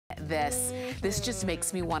This just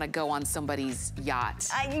makes me want to go on somebody's yacht.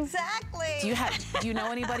 Exactly. Do you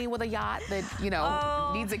know anybody with a yacht that, you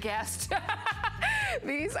know, needs a guest?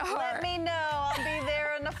 These are... Let me know. I'll be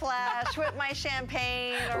there in a flash with my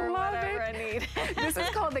champagne or whatever I need. This is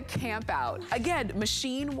called the Camp Out. Again,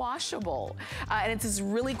 machine washable. And it's this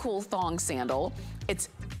really cool thong sandal. It's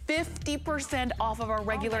 50% off of our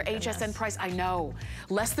regular HSN price. I know,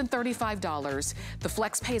 less than $35. The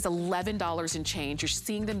flex pay is $11 and change. You're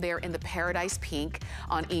seeing them there in the Paradise Pink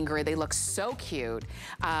on Ingrid. They look so cute.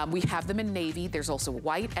 We have them in navy. There's also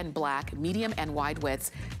white and black, medium and wide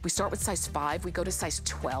widths. We start with size 5. We go to size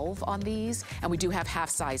 12 on these, and we do have half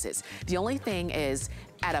sizes. The only thing is,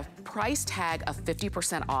 at a price tag of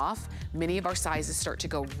 50% off, many of our sizes start to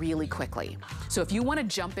go really quickly. So if you wanna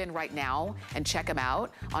jump in right now and check them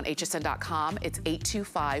out on hsn.com, it's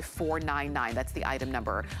 825-499. That's the item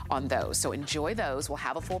number on those. So enjoy those. We'll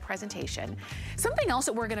have a full presentation. Something else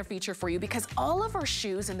that we're gonna feature for you, because all of our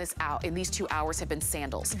shoes in these 2 hours have been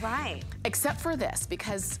sandals. Right. Except for this,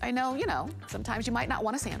 because I know, you know, sometimes you might not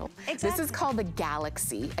want a sandal. Exactly. This is called the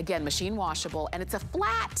Galaxy. Again, machine washable, and it's a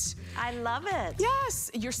flat. I love it. Yes.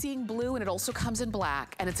 You're seeing blue, and it also comes in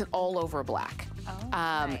black, and it's an all over black. Oh,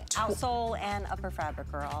 right. Outsole and upper fabric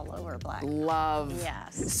are all over black. Love.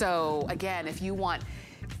 Yes. So again, if you want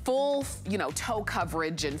full, you know, toe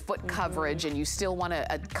coverage and foot coverage, and you still want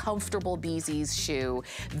a comfortable Bzees shoe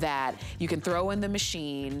that you can throw in the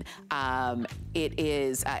machine. It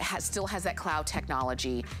is still has that cloud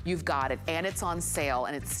technology. You've got it, and it's on sale,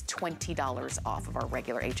 and it's $20 off of our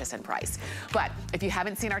regular HSN price. But if you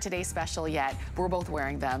haven't seen our today's special yet, we're both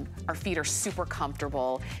wearing them. Our feet are super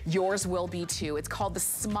comfortable. Yours will be too. It's called the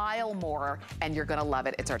Smile More, and you're gonna love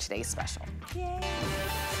it. It's our today's special. Yay.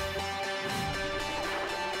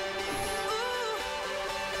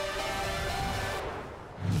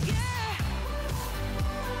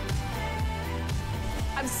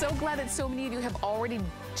 I'm so glad that so many of you have already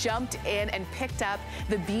jumped in and picked up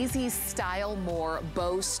the Bzees Style More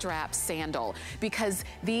bow strap sandal, because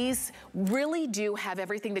these really do have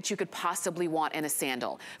everything that you could possibly want in a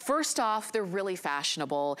sandal. First off, they're really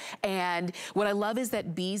fashionable, and what I love is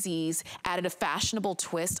that Bzees added a fashionable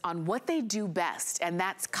twist on what they do best, and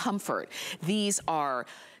that's comfort. These are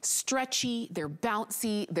stretchy, they're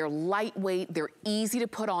bouncy, they're lightweight, they're easy to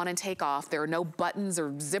put on and take off. There are no buttons or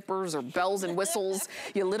zippers or bells and whistles.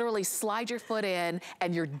 You literally slide your foot in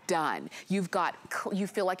and you're done. You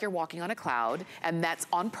feel like you're walking on a cloud, and that's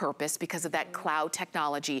on purpose because of that cloud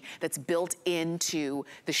technology that's built into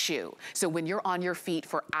the shoe. So when you're on your feet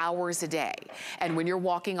for hours a day, and when you're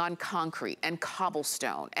walking on concrete and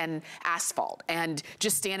cobblestone and asphalt and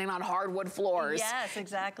just standing on hardwood floors, yes,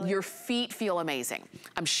 exactly, your feet feel amazing.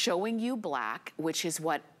 I'm showing you black, which is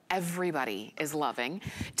what everybody is loving.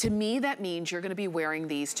 To me, that means you're gonna be wearing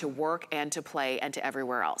these to work and to play and to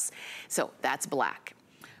everywhere else. So that's black.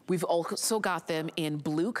 We've also got them in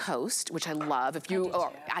Blue Coast, which I love.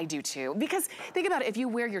 I do too. Because think about it, if you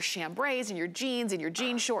wear your chambrays and your jeans and your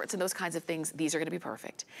jean shorts and those kinds of things, these are gonna be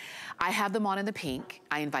perfect. I have them on in the pink.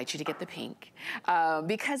 I invite you to get the pink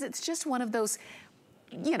because it's just one of those,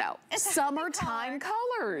 you know, summertime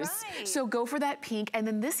colors. Right. So go for that pink. And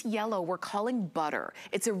then this yellow we're calling Butter.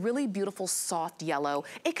 It's a really beautiful soft yellow.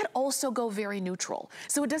 It could also go very neutral.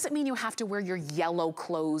 So it doesn't mean you have to wear your yellow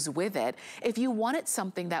clothes with it. If you wanted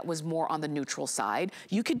something that was more on the neutral side,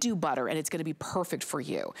 you could do Butter, and it's gonna be perfect for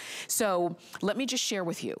you. So let me just share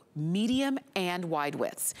with you, medium and wide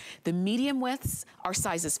widths. The medium widths are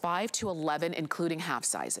sizes 5 to 11, including half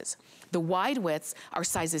sizes. The wide widths are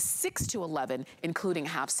sizes 6 to 11, including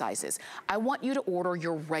half sizes. I want you to order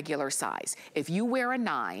your regular size. If you wear a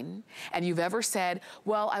 9, and you've ever said,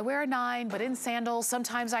 well, I wear a 9, but in sandals,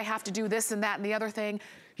 sometimes I have to do this and that and the other thing,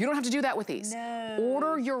 you don't have to do that with these. No.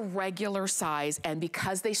 Order your regular size, and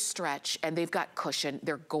because they stretch and they've got cushion,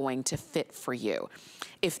 they're going to fit for you.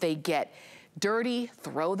 If they get dirty,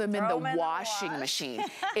 throw them in the washing machine.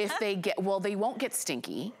 If they get, well, they won't get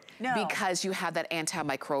stinky. No. Because you have that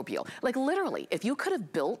antimicrobial. Like literally, if you could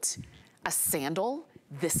have built a sandal,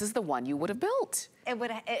 this is the one you would have built.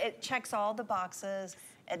 It checks all the boxes.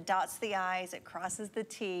 It dots the I's, it crosses the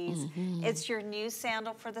T's. It's your new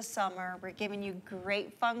sandal for the summer. We're giving you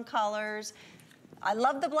great fun colors. I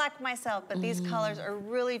love the black myself, but these colors are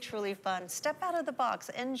really, truly fun. Step out of the box,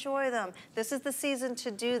 enjoy them. This is the season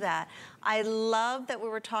to do that. I love that we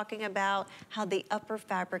were talking about how the upper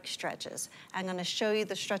fabric stretches. I'm gonna show you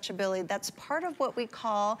the stretchability. That's part of what we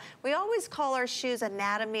always call our shoes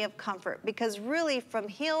anatomy of comfort, because really from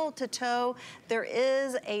heel to toe,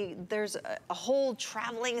 there's a whole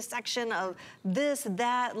traveling section of this,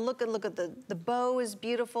 that. Look at the bow is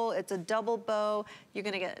beautiful. It's a double bow. You're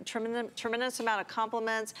gonna get a tremendous amount of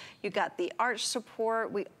compliments. You got the arch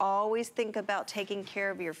support. We always think about taking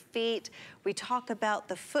care of your feet. We talk about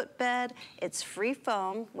the footbed. It's free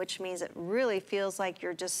foam, which means it really feels like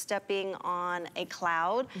you're just stepping on a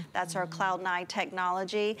cloud. That's our Cloud 9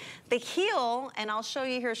 technology. The heel, and I'll show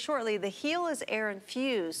you here shortly, the heel is air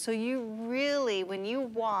infused. So you really, when you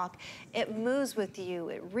walk, it moves with you.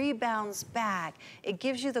 It rebounds back. It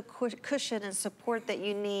gives you the cushion and support that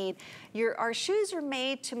you need. Our shoes are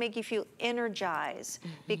made to make you feel energized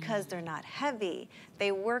because they're not heavy.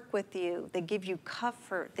 They work with you. They give you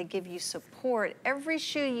comfort. They give you support. Every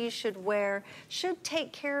shoe you should wear should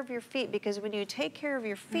take care of your feet, because when you take care of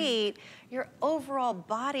your feet, your overall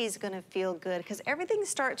body is going to feel good, because everything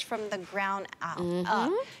starts from the ground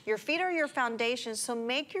up. Your feet are your foundation, so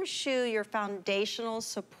make your shoe your foundational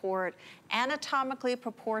support, anatomically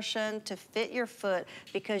proportioned to fit your foot,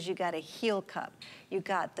 because you got a heel cup, you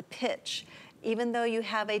got the pitch. Even though you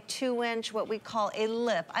have a 2-inch, what we call a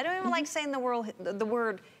lip. I don't even like saying the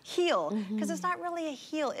word heel, because it's not really a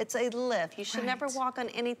heel, it's a lift. You should never walk on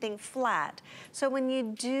anything flat. So when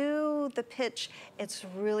you do the pitch, it's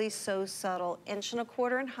really so subtle. 1.25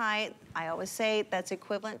 inches in height. I always say that's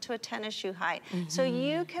equivalent to a tennis shoe height. So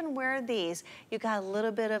you can wear these. You got a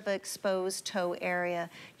little bit of exposed toe area.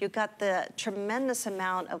 You got the tremendous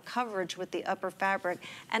amount of coverage with the upper fabric.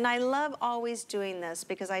 And I love always doing this,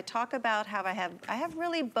 because I talk about how I have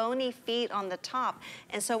really bony feet on the top.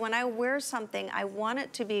 And so when I wear something, I want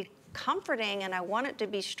it to be comforting and I want it to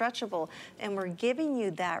be stretchable, and we're giving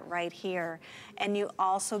you that right here. And you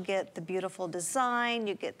also get the beautiful design,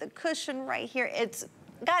 you get the cushion right here. It's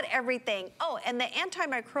got everything. Oh, and the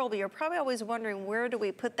antimicrobial, you're probably always wondering, where do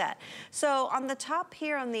we put that? So on the top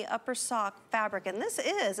here on the upper sock fabric, and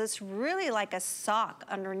it's really like a sock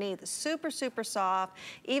underneath, super, super soft.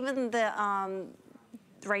 Even the,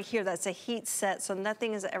 right here, that's a heat set, so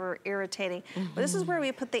nothing is ever irritating. But this is where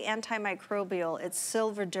we put the antimicrobial. It's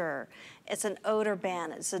Silver Dur. It's an odor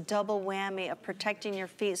band. It's a double whammy of protecting your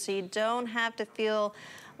feet, so you don't have to feel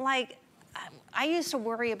like, I used to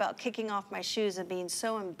worry about kicking off my shoes and being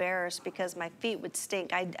so embarrassed because my feet would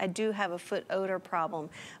stink. I do have a foot odor problem.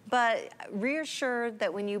 But reassured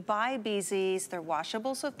that when you buy Bzees, they're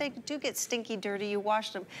washable. So if they do get stinky, dirty, you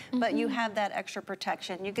wash them. But you have that extra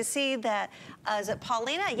protection. You can see that, is it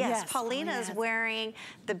Paulina? Yes, Paulina is wearing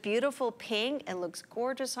the beautiful pink. It looks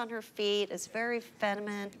gorgeous on her feet. It's very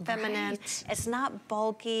feminine. It's not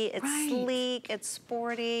bulky. It's sleek. It's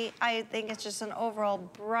sporty. I think it's just an overall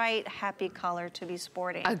bright, happy color to be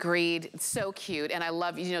sporting. Agreed. It's so cute. And I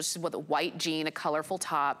love, you know, she's with a white jean, a colorful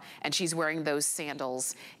top, and she's wearing those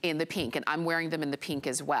sandals in the pink, and I'm wearing them in the pink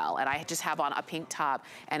as well. And I just have on a pink top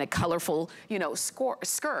and a colorful, you know,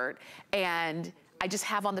 skirt, and I just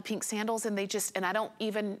have on the pink sandals, and and I don't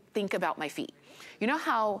even think about my feet. You know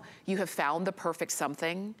how you have found the perfect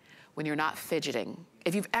something when you're not fidgeting?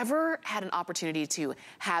 If you've ever had an opportunity to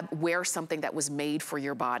wear something that was made for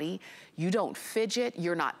your body, you don't fidget,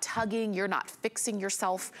 you're not tugging, you're not fixing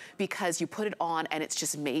yourself because you put it on and it's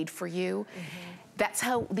just made for you. That's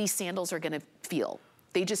how these sandals are gonna feel.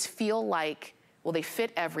 They just feel like, well, they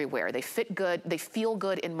fit everywhere. They fit good. They feel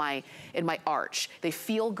good in my arch. They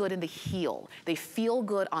feel good in the heel. They feel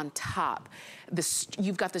good on top.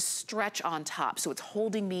 You've got the stretch on top, so it's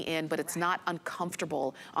holding me in, but it's not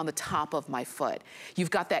uncomfortable on the top of my foot. You've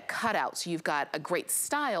got that cutout, so you've got a great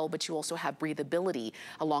style, but you also have breathability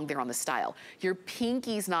along there on the style. Your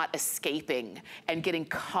pinky's not escaping and getting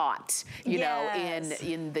caught, you know,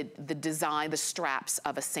 in the design, the straps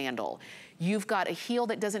of a sandal. You've got a heel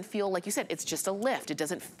that doesn't feel, like you said, it's just a lift. It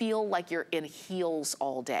doesn't feel like you're in heels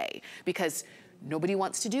all day, because nobody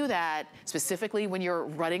wants to do that, specifically when you're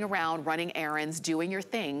running around, running errands, doing your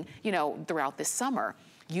thing, you know, throughout this summer.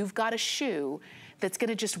 You've got a shoe that's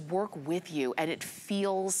gonna just work with you, and it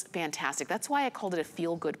feels fantastic. That's why I called it a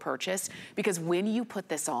feel-good purchase, because when you put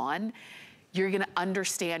this on, you're gonna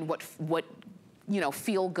understand what you know,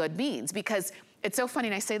 feel good means. Because it's so funny,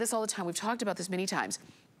 and I say this all the time, we've talked about this many times.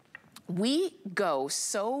 we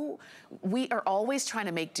are always trying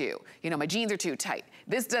to make do. You know, my jeans are too tight.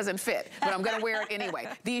 This doesn't fit, but I'm gonna wear it anyway.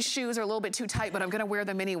 These shoes are a little bit too tight, but I'm gonna wear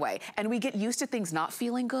them anyway. And we get used to things not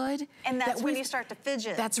feeling good. And that's when you start to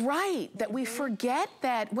fidget. That's right, that we forget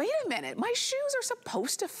that, wait a minute, my shoes are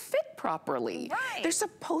supposed to fit properly. Right. They're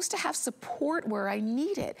supposed to have support where I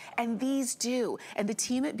need it, and these do. And the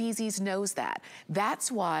team at Bzees knows that.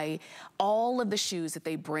 That's why all of the shoes that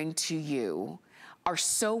they bring to you are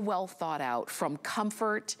so well thought out, from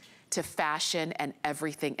comfort to fashion and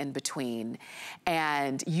everything in between.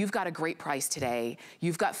 And you've got a great price today.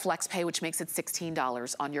 You've got FlexPay, which makes it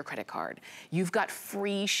 $16 on your credit card. You've got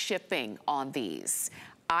free shipping on these.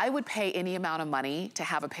 I would pay any amount of money to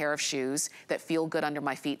have a pair of shoes that feel good under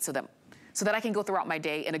my feet so that I can go throughout my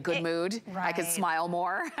day in a good mood. Right. I can smile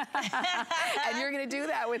more. And you're gonna do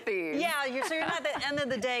that with these. Yeah, so you're not at the end of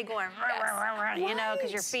the day going, you know,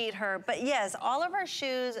 because your feet hurt. But yes, all of our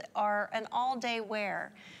shoes are an all-day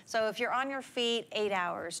wear. So if you're on your feet 8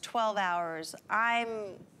 hours, 12 hours,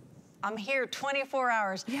 I'm here 24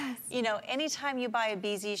 hours. Yes. You know, anytime you buy a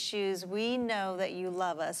Bzees shoes, we know that you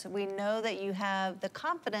love us. We know that you have the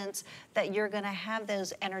confidence that you're gonna have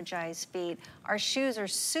those energized feet. Our shoes are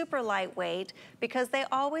super lightweight because they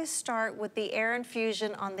always start with the air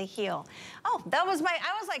infusion on the heel. Oh, I was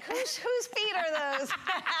like, whose feet are those?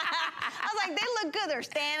 I was like, they look good. They're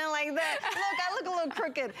standing like that. Look, I look a little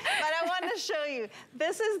crooked, but I wanted to show you.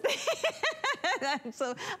 This is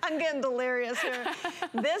the, I'm getting delirious here.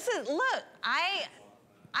 This is, look, I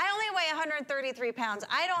only weigh 133 pounds.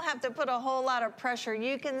 I don't have to put a whole lot of pressure.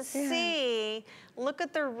 You can see, look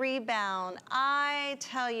at the rebound. I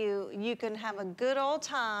tell you, you can have a good old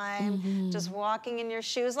time just walking in your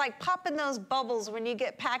shoes, like popping those bubbles when you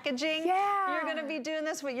get packaging. Yeah. You're gonna be doing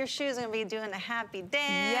this with your shoes, gonna be doing a happy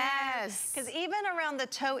dance. Yes. Because even around the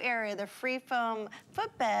toe area, the free foam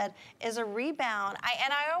footbed is a rebound.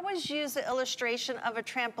 And I always use the illustration of a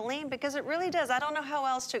trampoline because it really does. I don't know how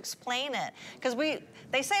else to explain it. Because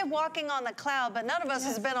they say walking on the cloud, but none of us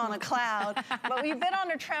has been on a cloud. But we've been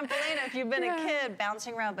on a trampoline if you've been a kid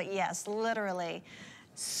bouncing around. But yes, literally,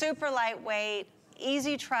 super lightweight,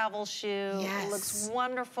 easy travel shoe. Yes. It looks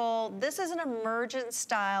wonderful. This is an emergent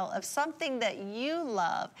style of something that you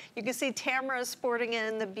love. You can see Tamara sporting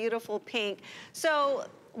it in the beautiful pink. So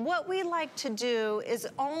what we like to do is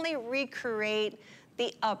only recreate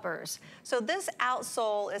the uppers. So this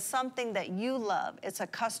outsole is something that you love. It's a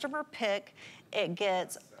customer pick. It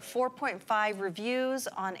gets 4.5 reviews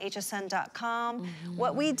on hsn.com.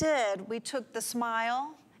 What we did, we took the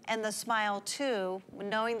Smile and the Smile 2,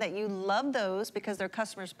 knowing that you love those because they're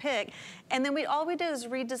customers pick, and then all we did is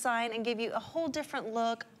redesign and give you a whole different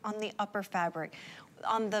look on the upper fabric.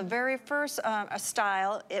 On the very first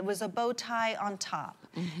style, it was a bow tie on top.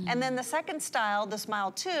 And then the second style, the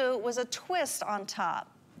Smile 2, was a twist on top.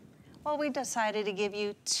 Well, we decided to give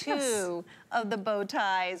you two of the bow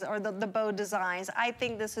ties or the bow designs. I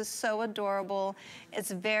think this is so adorable. It's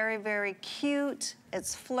very, very cute.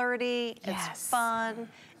 It's flirty. It's fun.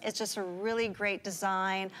 It's just a really great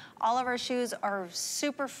design. All of our shoes are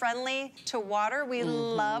super friendly to water. We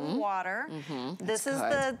love water. This is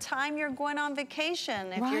the time you're going on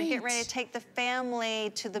vacation. If you're getting ready to take the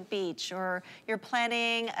family to the beach, or you're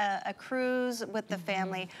planning a cruise with the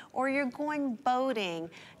family, or you're going boating,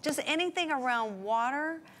 just anything around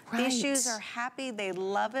water. These shoes are happy, they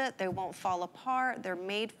love it, they won't fall apart, they're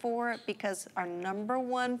made for it because our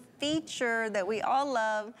 #1 feature that we all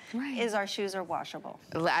love is our shoes are washable.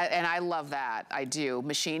 And I love that, I do.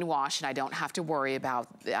 Machine wash, and I don't have to worry about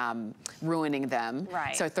ruining them.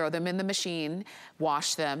 So I throw them in the machine,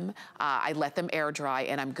 wash them, I let them air dry,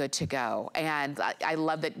 and I'm good to go. And I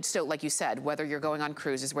love that, so like you said, whether you're going on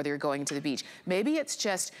cruises, whether you're going to the beach, maybe it's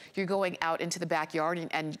just you're going out into the backyard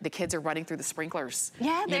and the kids are running through the sprinklers.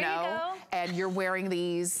 Yeah, there you go. And you're wearing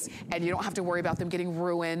these, and you don't have to worry about them getting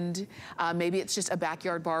ruined. Maybe it's just a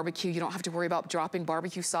backyard barbecue. You don't have to worry about dropping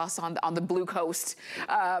barbecue sauce on the Blue Coast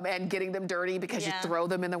and getting them dirty because you throw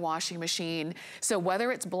them in the washing machine. So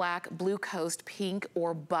whether it's black, Blue Coast, pink,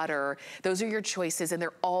 or butter, those are your choices, and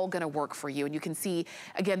they're all gonna work for you. And you can see,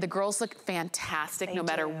 again, the girls look fantastic no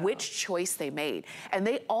matter which choice they made. And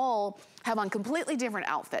they all have on completely different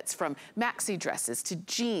outfits, from maxi dresses to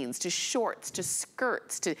jeans to shorts to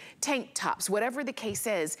skirts to tank tops, whatever the case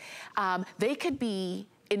is. They could be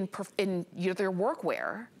in their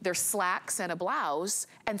workwear, their slacks and a blouse,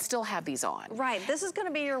 and still have these on. Right, this is gonna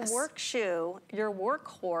be your work shoe, your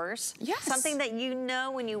workhorse. Yes. Something that you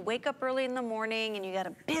know when you wake up early in the morning and you got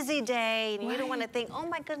a busy day and you don't wanna think, oh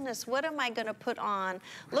my goodness, what am I gonna put on?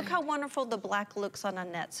 Look how wonderful the black looks on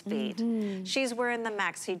Annette's feet. She's wearing the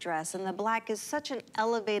maxi dress, and the black is such an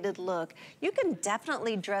elevated look. You can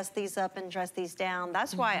definitely dress these up and dress these down.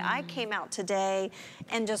 That's why I came out today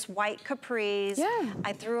in just white capris.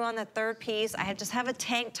 I threw on the third piece. I just have a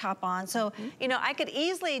tank top on. So, you know, I could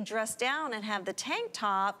easily dress down and have the tank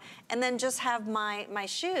top and then just have my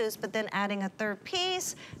shoes, but then adding a third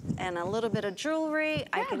piece and a little bit of jewelry.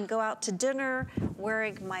 I can go out to dinner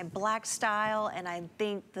wearing my black style, and I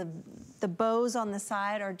think the bows on the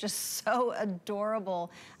side are just so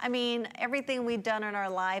adorable. I mean, everything we've done in our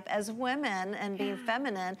life as women and being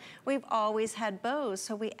feminine, we've always had bows.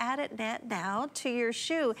 So we added that now to your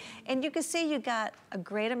shoe. And you can see you got a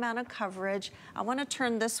great amount of coverage. I wanna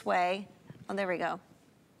turn this way. Oh, there we go.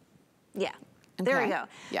 Yeah, there we go.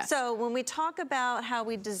 Yes. So when we talk about how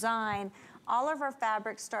we design, all of our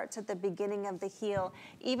fabric starts at the beginning of the heel.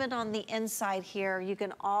 Even on the inside here, you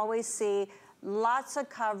can always see lots of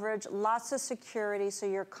coverage, lots of security, so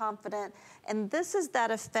you're confident. And this is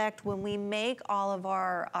that effect when we make all of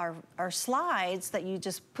our slides that you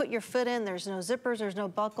just put your foot in. There's no zippers, there's no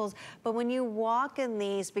buckles. But when you walk in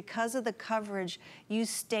these, because of the coverage, you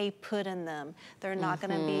stay put in them. They're not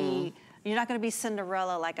gonna be, you're not gonna be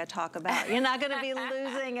Cinderella like I talk about. You're not gonna be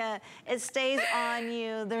losing it stays on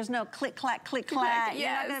you. There's no click, clack, click, clack. You're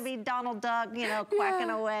not gonna be Donald Duck, you know,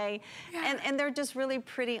 quacking away. And they're just really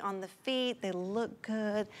pretty on the feet. They look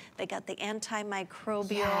good. They got the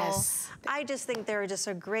antimicrobial. I just think they're just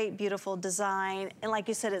a great, beautiful design. And like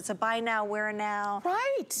you said, it's a buy now, wear now.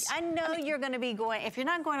 Right. I know you're gonna be going, if you're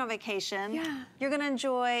not going on vacation, you're gonna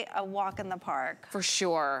enjoy a walk in the park. For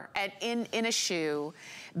sure. And in a shoe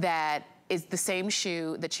that is the same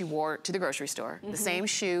shoe that you wore to the grocery store, the same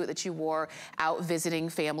shoe that you wore out visiting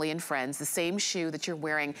family and friends, the same shoe that you're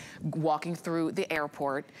wearing walking through the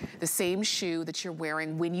airport, the same shoe that you're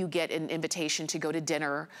wearing when you get an invitation to go to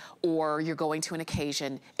dinner or you're going to an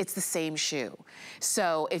occasion. It's the same shoe.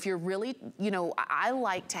 So if you're really, you know, I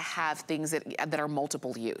like to have things that are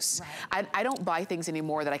multiple use. I don't buy things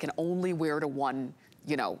anymore that I can only wear to one,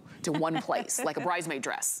 you know, to one place, like a bridesmaid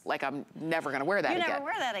dress. Like I'm never gonna wear that again. You never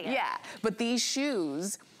wear that again. Yeah, but these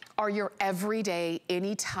shoes are your everyday,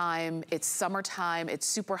 anytime. It's summertime, it's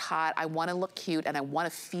super hot, I wanna look cute and I wanna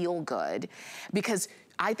feel good, because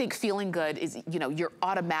I think feeling good is, you know, you're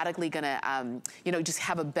automatically gonna, you know, just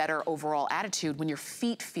have a better overall attitude when your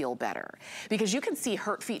feet feel better. Because you can see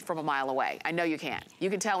hurt feet from a mile away. I know you can.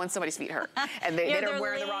 You can tell when somebody's feet hurt and they're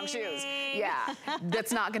wearing the wrong shoes. Yeah,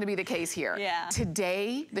 that's not gonna be the case here.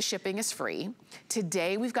 Today, the shipping is free.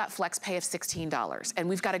 Today, we've got flex pay of $16, and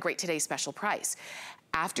we've got a great today special price.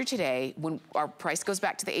 After today, when our price goes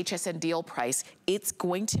back to the HSN deal price, it's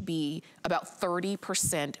going to be about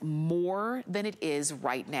 30% more than it is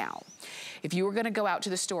right now. If you were gonna go out to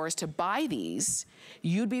the stores to buy these,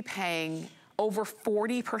 you'd be paying over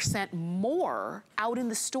 40% more out in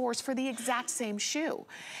the stores for the exact same shoe.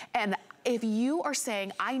 And if you are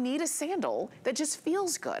saying, I need a sandal that just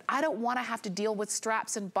feels good, I don't wanna have to deal with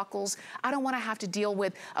straps and buckles, I don't wanna have to deal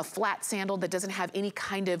with a flat sandal that doesn't have any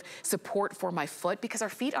kind of support for my foot, because our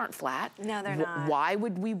feet aren't flat. No, they're not. Why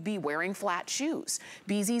would we be wearing flat shoes?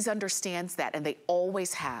 Bzees understands that, and they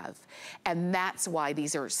always have. And that's why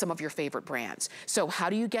these are some of your favorite brands. So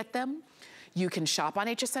how do you get them? You can shop on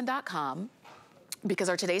hsn.com, because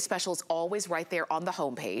our today's special is always right there on the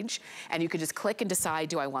homepage, and you can just click and decide,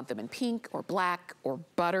 do I want them in pink or black or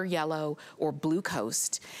butter yellow or blue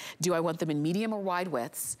coast? Do I want them in medium or wide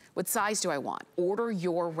widths? What size do I want? Order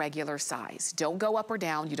your regular size. Don't go up or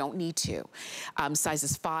down, you don't need to.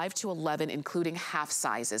 Sizes 5 to 11, including half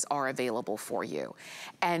sizes, are available for you.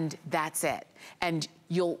 And that's it. And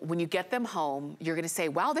when you get them home, you're gonna say,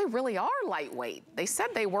 wow, they really are lightweight. They said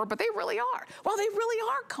they were, but they really are. Well, they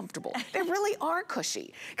really are comfortable. They really are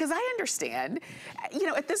cushy. Because I understand, you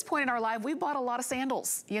know, at this point in our life, we bought a lot of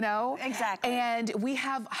sandals, you know? Exactly. And we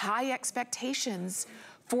have high expectations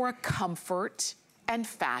for a comfort and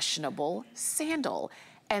fashionable sandal.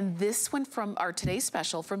 And this one from our today's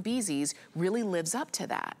special from Bzees really lives up to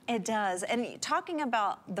that. It does. And talking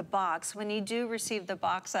about the box, when you do receive the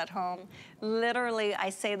box at home, literally, I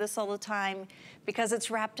say this all the time, because it's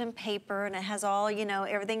wrapped in paper and it has all, you know,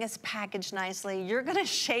 everything is packaged nicely, you're gonna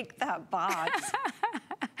shake that box.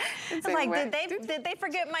 I'm like, did they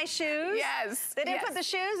forget my shoes? Yes. They didn't put the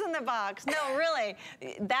shoes in the box. No, really.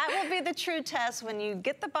 That will be the true test. When you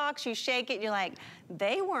get the box, you shake it, you're like,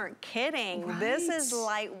 they weren't kidding. Right. This is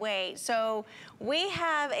lightweight. So we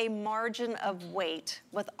have a margin of weight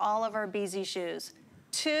with all of our Bzees shoes,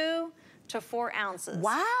 2 to 4 ounces.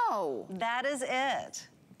 Wow. That is it.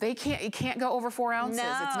 It can't go over 4 ounces.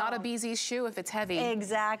 No. It's not a Bzees shoe if it's heavy.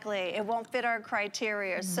 Exactly. It won't fit our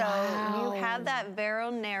criteria. So you have that very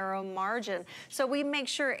narrow margin. So we make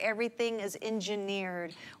sure everything is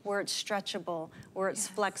engineered where it's stretchable, where it's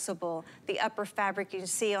flexible. The upper fabric you can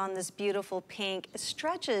see on this beautiful pink, it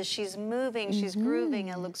stretches. She's moving, she's grooving.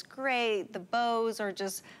 It looks great. The bows are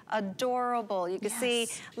just adorable. You can see,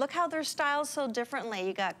 look how they're styled so differently.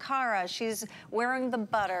 You got Cara, she's wearing the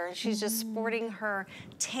butter. She's just sporting her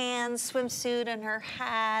tan swimsuit and her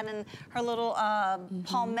hat and her little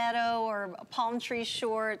palmetto or palm tree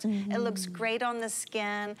shorts. It looks great on the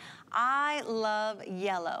skin. I love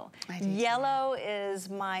yellow. Yellow is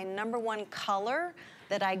my #1 color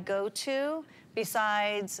that I go to,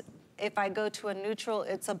 besides if I go to a neutral,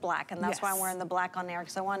 it's a black, and that's why I'm wearing the black on there,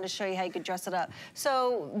 because I wanted to show you how you could dress it up.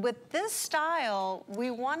 So with this style, we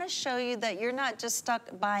want to show you that you're not just stuck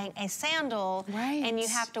buying a sandal and you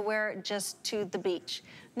have to wear it just to the beach.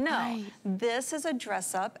 No, this is a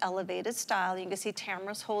dress-up, elevated style. You can see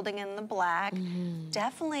Tamara's holding in the black.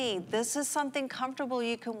 Definitely, this is something comfortable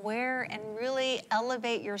you can wear and really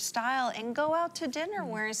elevate your style and go out to dinner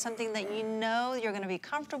wearing something that you know you're gonna be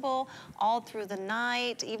comfortable all through the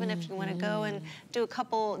night, even if you wanna go and do a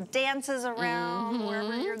couple dances around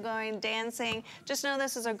wherever you're going dancing. Just know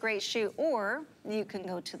this is a great shoe. Or you can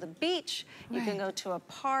go to the beach, you can go to a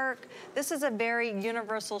park. This is a very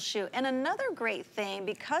universal shoe. And another great thing,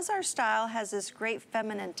 because our style has this great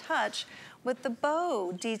feminine touch with the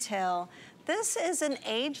bow detail, this is an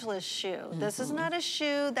ageless shoe. This is not a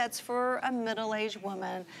shoe that's for a middle-aged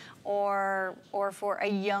woman or for a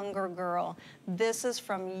younger girl. This is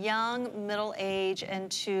from young, middle age,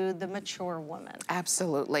 and to the mature woman.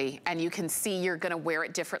 Absolutely. And you can see you're gonna wear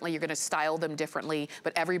it differently, you're gonna style them differently,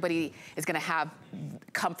 but everybody is gonna have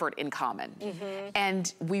comfort in common.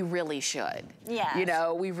 And we really should. Yes. You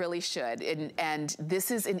know, we really should. And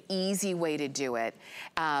this is an easy way to do it,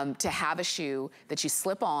 to have a shoe that you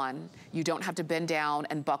slip on. You don't have to bend down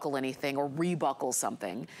and buckle anything or rebuckle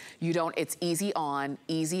something. It's easy on,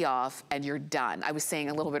 easy off, and you're done. I was saying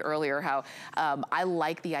a little bit earlier how I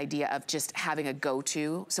like the idea of just having a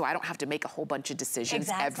go-to, so I don't have to make a whole bunch of decisions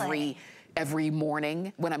every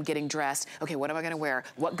morning when I'm getting dressed. Okay, what am I gonna wear?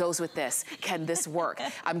 What goes with this? Can this work?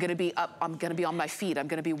 I'm gonna be up, I'm gonna be on my feet, I'm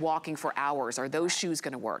gonna be walking for hours. Are those shoes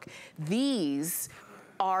gonna work? These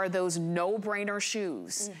are those no-brainer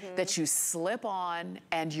shoes that you slip on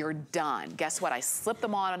and you're done. Guess what? I slip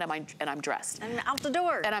them on and I'm dressed. And I'm out the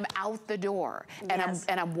door. And I'm out the door. And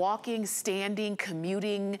I'm walking, standing,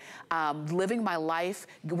 commuting, living my life,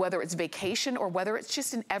 whether it's vacation or whether it's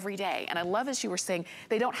just an everyday. And I love, as you were saying,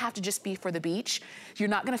 they don't have to just be for the beach. You're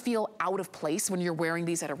not gonna feel out of place when you're wearing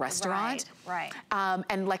these at a restaurant. Right.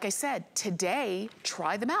 And like I said, today,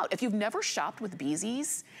 try them out. If you've never shopped with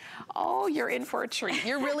Bzees, oh, you're in for a treat.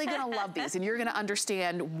 You're really gonna love these, and you're gonna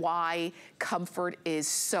understand why comfort is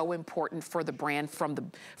so important for the brand from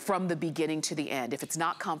the beginning to the end. If it's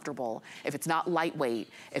not comfortable, if it's not lightweight,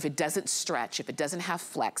 if it doesn't stretch, if it doesn't have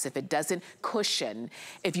flex, if it doesn't cushion,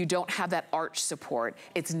 if you don't have that arch support,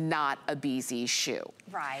 it's not a Bzees shoe.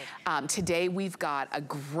 Right. Today we've got a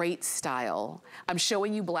great style. I'm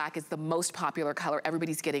showing you black is the most popular color.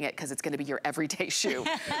 Everybody's getting it because it's gonna be your everyday shoe.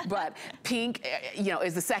 But pink, you know,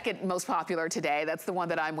 is the second most popular today. That's the one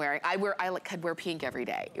that I'm wearing. I could wear pink every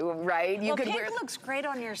day, right? Well, pink looks great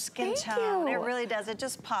on your skin tone. It really does. It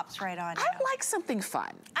just pops right on you. I like something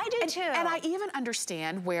fun. I do too. And I even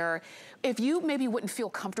understand where if you maybe wouldn't feel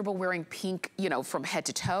comfortable wearing pink, you know, from head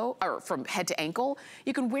to toe or from head to ankle,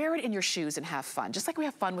 you can wear it in your shoes and have fun. Just like we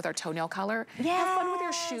have fun with our toenail color. Have fun with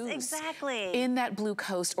your shoes. Exactly. In that blue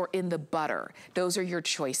coast or in the butter. Those are your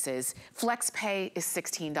choices. Flex pay is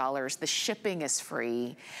 $16. The shipping is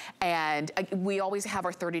free. And we always have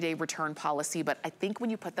our 30-day return policy, but I think when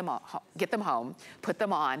you put them on, get them home, put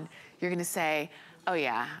them on, you're gonna say, oh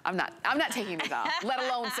yeah, I'm not taking these off, let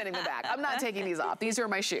alone sending them back. I'm not taking these off. These are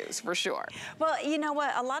my shoes, for sure. Well, you know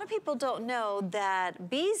what? A lot of people don't know that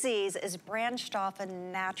Bzees is branched off a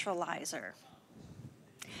naturalizer.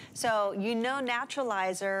 So you know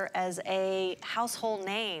naturalizer as a household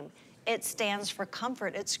name. it stands for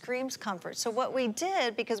comfort. It screams comfort. So what we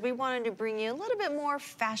did, because we wanted to bring you a little bit more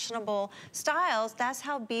fashionable styles, that's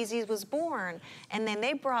how Bzees was born. And then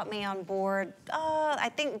they brought me on board, I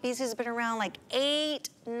think Bzees has been around like 8,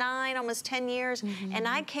 9, almost 10 years. And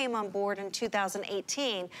I came on board in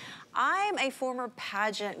 2018. I'm a former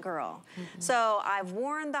pageant girl. So I've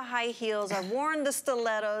worn the high heels, I've worn the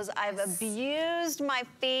stilettos, I've abused my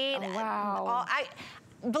feet. Oh, wow.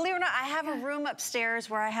 Believe it or not, I have a room upstairs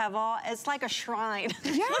where I have it's like a shrine.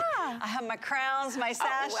 Yeah. I have my crowns, my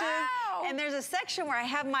sashes. Oh, wow. And there's a section where I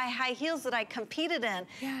have my high heels that I competed in.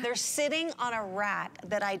 Yeah. They're sitting on a rack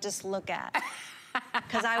that I just look at.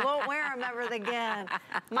 Because I won't wear them ever again.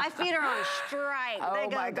 My feet are on strike. Oh, they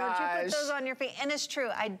go, my gosh. Don't you put those on your feet? And it's true.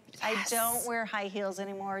 I don't wear high heels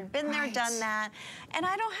anymore. Been there, done that. And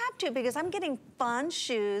I don't have to, because I'm getting fun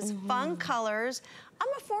shoes, fun colors. I'm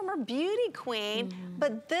a former beauty queen,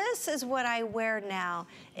 but this is what I wear now.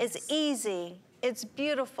 It's easy. It's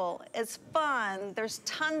beautiful, it's fun, there's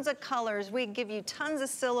tons of colors, we give you tons of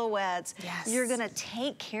silhouettes. Yes. You're gonna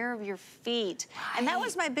take care of your feet. And that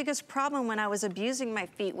was my biggest problem when I was abusing my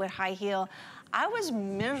feet with high heel. I was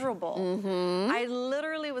miserable. I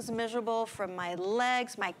literally was miserable from my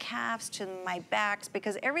legs, my calves, to my backs,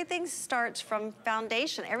 because everything starts from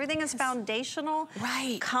foundation. Everything is foundational.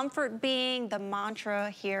 Right. Comfort being the mantra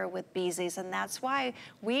here with Bzees, and that's why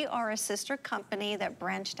we are a sister company that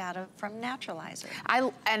branched out from Naturalizer.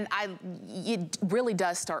 It really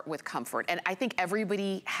does start with comfort, and I think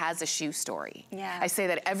everybody has a shoe story. Yeah. I say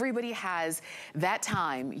that everybody has that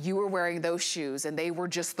time you were wearing those shoes and they were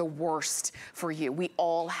just the worst for you. We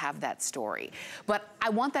all have that story. But I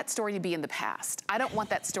want that story to be in the past. I don't want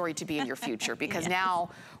that story to be in your future, because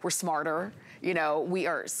now we're smarter. You know, we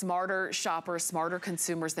are smarter shoppers, smarter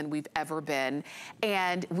consumers than we've ever been.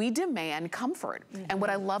 And we demand comfort. And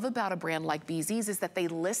what I love about a brand like Bzees is that they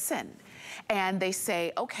listen and they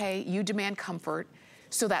say, okay, you demand comfort,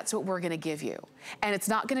 so that's what we're gonna give you. And it's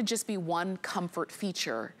not gonna just be one comfort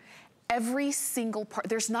feature. Every single part,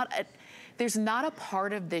 there's not a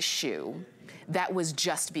part of this shoe that was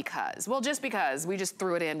just because. Well, just because we just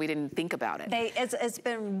threw it in, we didn't think about it. It's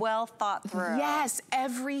been well thought through. Yes,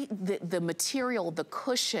 the material, the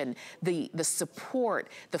cushion, the support,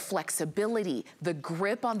 the flexibility, the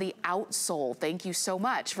grip on the outsole. Thank you so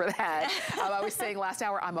much for that. I was saying last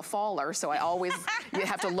hour, I'm a faller, so I always you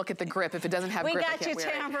have to look at the grip. If it doesn't have grip, I can't wear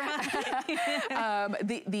it. We got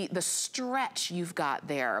you, Tamara. The stretch you've got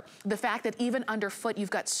there, the fact that even underfoot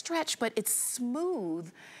you've got stretch, but it's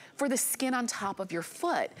smooth for the skin on top of your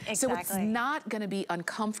foot. Exactly. So it's not gonna be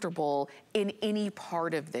uncomfortable in any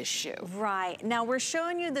part of this shoe. Right. Now we're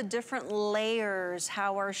showing you the different layers,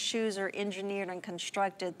 how our shoes are engineered and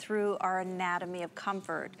constructed through our anatomy of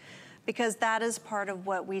comfort, because that is part of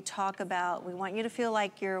what we talk about. We want you to feel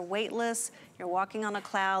like you're weightless, you're walking on a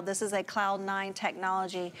cloud. This is a Cloud 9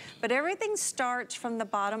 technology, but everything starts from the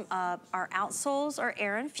bottom up. Our outsoles are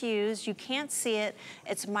air infused. You can't see it.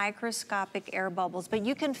 It's microscopic air bubbles, but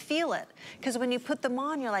you can feel it, because when you put them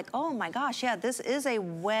on, you're like, oh my gosh, yeah, this is a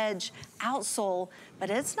wedge outsole,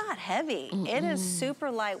 but it's not heavy. It is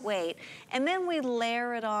super lightweight. And then we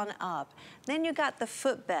layer it on up. Then you got the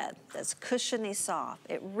footbed that's cushiony soft.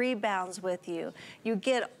 It rebounds with you. You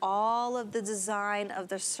get all of the design of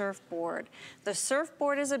the surfboard. The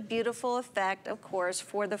surfboard is a beautiful effect, of course,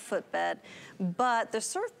 for the footbed, but the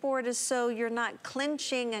surfboard is so you're not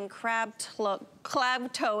clinching and crab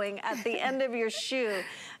toeing at the end of your shoe.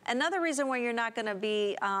 Another reason why you're not gonna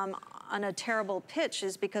be on a terrible pitch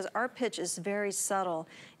is because our pitch is very subtle.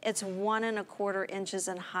 It's 1 1/4 inches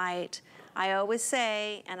in height. I always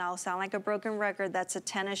say, and I'll sound like a broken record, that's a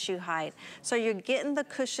tennis shoe height. So you're getting the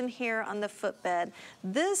cushion here on the footbed.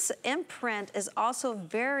 This imprint is also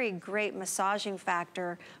very great massaging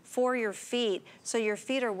factor for your feet, so your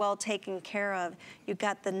feet are well taken care of. You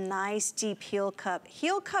got the nice deep heel cup.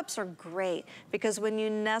 Heel cups are great because when you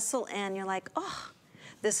nestle in, you're like, oh,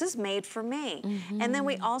 this is made for me. And then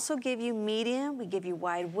we also give you medium, we give you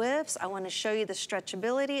wide widths. I wanna show you the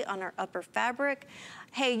stretchability on our upper fabric.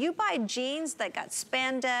 Hey, you buy jeans that got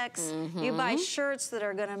spandex, you buy shirts that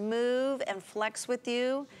are gonna move and flex with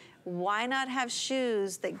you. Why not have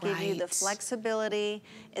shoes that give you the flexibility,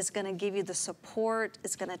 it's gonna give you the support,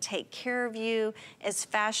 it's gonna take care of you, it's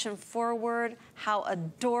fashion forward, how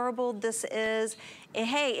adorable this is.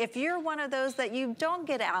 Hey, if you're one of those that you don't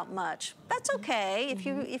get out much, that's okay.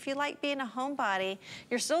 If you like being a homebody,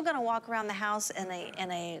 you're still gonna walk around the house in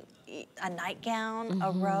a nightgown,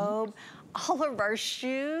 a robe. All of our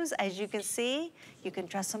shoes, as you can see, you can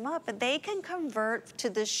dress them up, and they can convert to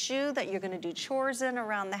the shoe that you're gonna do chores in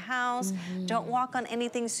around the house. Don't walk on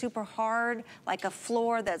anything super hard, like a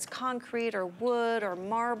floor that's concrete or wood or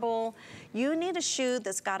marble. You need a shoe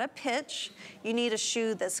that's got a pitch. You need a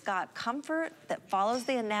shoe that's got comfort, that follows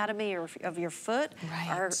the anatomy of your foot.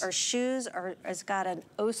 Right. Our shoes has got an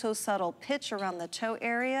oh-so-subtle pitch around the toe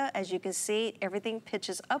area. As you can see, everything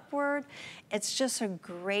pitches upward. It's just a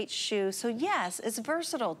great shoe. So yes, it's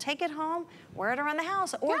versatile. Take it home, wear it around the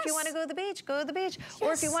house. Or if you want to go to the beach, go to the beach.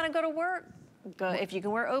 Or if you want to go to work, if you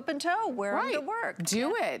can wear open toe, wear them to work.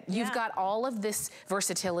 Do it. You've got all of this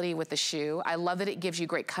versatility with the shoe. I love that it gives you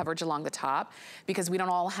great coverage along the top, because we don't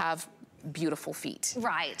all have beautiful feet.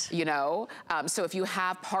 Right. You know? So if you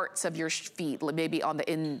have parts of your feet, maybe on the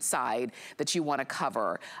inside, that you want to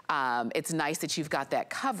cover, it's nice that you've got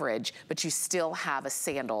that coverage, but you still have a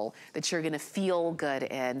sandal that you're going to feel good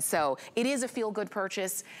in. So it is a feel-good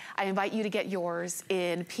purchase. I invite you to get yours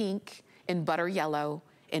in pink, in butter yellow,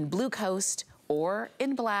 in blue coast, or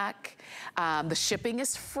in black. The shipping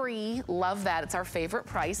is free. Love that. It's our favorite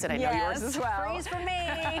price, and I know yours as well. Free's for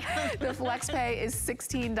me. The flex pay is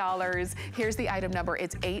 $16. Here's the item number.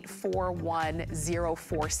 It's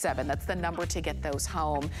 841047. That's the number to get those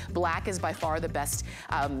home. Black is by far the best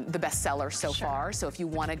seller so far. So if you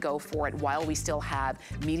want to go for it while we still have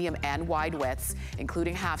medium and wide widths,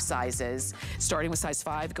 including half sizes, starting with size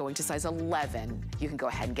 5, going to size 11, you can go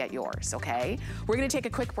ahead and get yours, okay? We're going to take a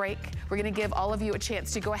quick break. We're going to give all of you a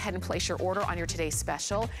chance to go ahead and place your order on your today's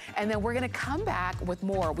special, and then we're gonna come back with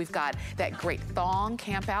more. We've got that great thong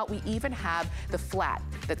camp out. We even have the flat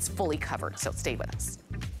that's fully covered, so stay with us.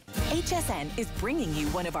 HSN is bringing you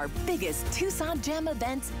one of our biggest Tucson Gem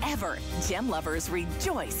events ever. Gem lovers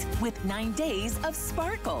rejoice with 9 days of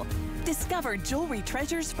sparkle. Discover jewelry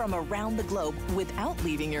treasures from around the globe without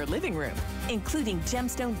leaving your living room, including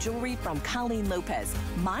gemstone jewelry from Colleen Lopez,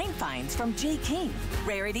 mine finds from Jay King,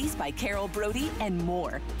 rarities by Carol Brody, and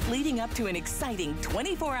more, leading up to an exciting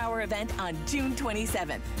 24-hour event on June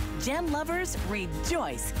 27th. Gem lovers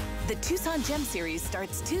rejoice. The Tucson Gem Series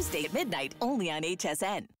starts Tuesday at midnight only on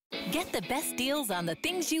HSN. Get the best deals on the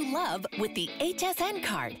things you love with the HSN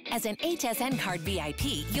card. As an HSN card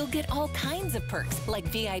VIP, you'll get all kinds of perks, like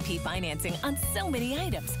VIP financing on so many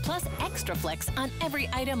items, plus extra flex on every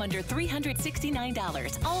item under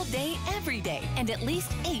 $369 all day, every day, and at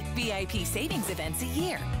least 8 VIP savings events a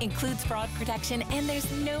year. Includes fraud protection, and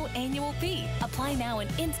there's no annual fee. Apply now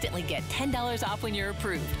and instantly get $10 off when you're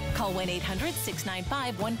approved. Call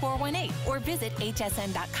 1-800-695-1418 or visit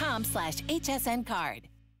hsn.com/HSN card.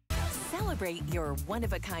 Celebrate your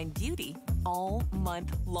one-of-a-kind beauty all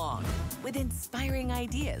month long with inspiring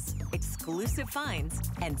ideas, exclusive finds,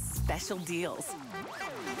 and special deals.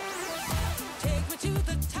 Take me to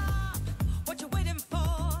the top. What you waiting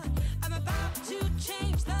for? I'm about to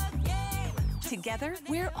change the game. Together,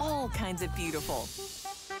 we're all kinds of beautiful.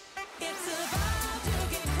 It's about to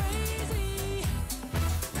get crazy.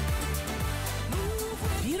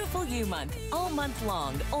 Beautiful You Month, all month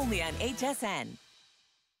long, only on HSN.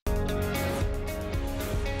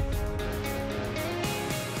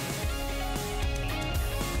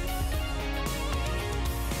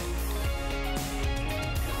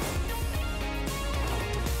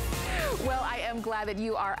 Well, I am glad that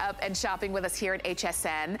you are up and shopping with us here at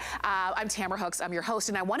HSN. I'm Tamara Hooks, I'm your host,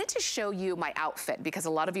 and I wanted to show you my outfit because a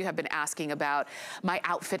lot of you have been asking about my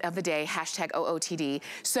outfit of the day, #OOTD.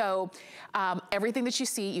 So everything that you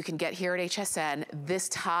see, you can get here at HSN. This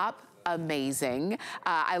top, amazing.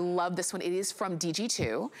 I love this one. It is from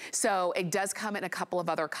DG2. So it does come in a couple of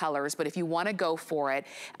other colors, but if you want to go for it,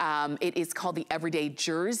 it is called the Everyday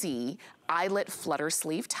Jersey Eyelet Flutter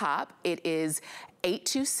Sleeve Top. It is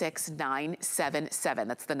 826977.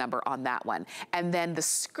 That's the number on that one. And then the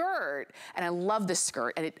skirt, and I love this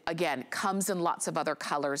skirt, and it, again, comes in lots of other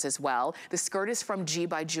colors as well. The skirt is from G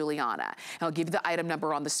by Juliana. And I'll give you the item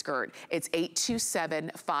number on the skirt. It's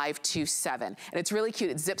 827527. And it's really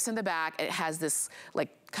cute. It zips in the back. It has this,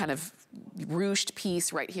 like, kind of ruched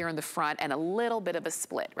piece right here in the front and a little bit of a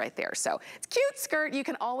split right there. So it's a cute skirt. You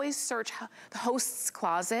can always search the host's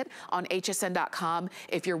closet on hsn.com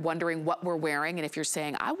if you're wondering what we're wearing and if you're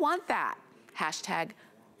saying, I want that.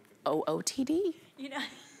 #OOTD. You know,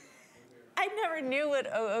 I never knew what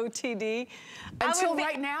OOTD. Until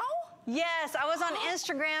right now? Yes, I was on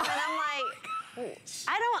Instagram and I'm like,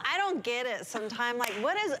 I don't get it sometimes. Like,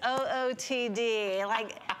 what is OOTD?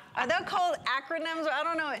 Like, Are they called acronyms? I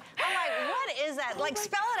don't know. I'm like, what is that? Like,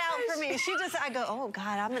 spell it out for me. I go, oh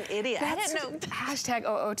God, I'm an idiot. I didn't know. Hashtag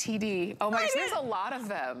OOTD. Oh my gosh, there's a lot of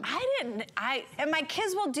them. And my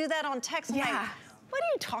kids will do that on text. I'm like, what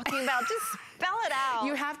are you talking about? Just spell it out.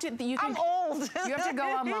 You have to, I'm old. You have to go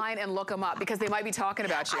online and look them up because they might be talking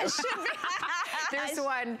about you. I should be. There's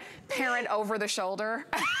one, parent over the shoulder.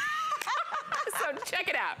 So check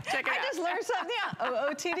it out, check it out. I just learned something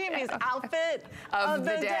out. OOTD means outfit of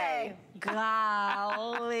the day.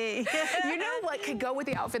 Golly. You know what could go with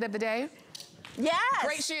the outfit of the day? Yes.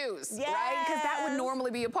 Great shoes, right? Because that would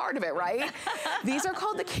normally be a part of it, right? These are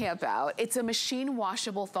called the Camp Out. It's a machine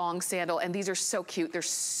washable thong sandal, and these are so cute. They're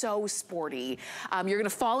so sporty. You're gonna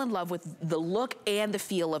fall in love with the look and the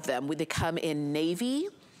feel of them. They come in navy.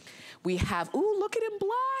 We have, ooh, look at him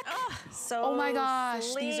black. Oh my gosh,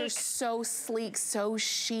 sleek. These are so sleek, so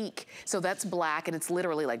chic. So that's black, and it's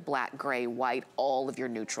literally like black, gray, white, all of your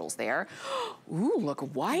neutrals there. Ooh, look,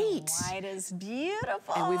 white. The white is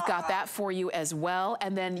beautiful. And we've got that for you as well.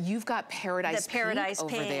 And then you've got Paradise Pink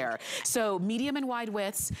over there. So medium and wide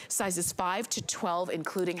widths, sizes 5 to 12,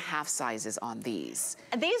 including half sizes on these.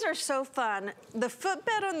 These are so fun. The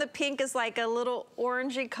footbed on the pink is like a little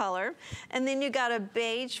orangey color. And then you got a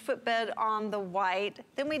beige footbed on the white.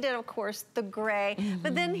 Then we did, of course, the gray.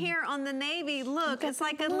 But then here on the navy, look it's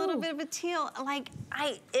like a little bit of a teal. Like,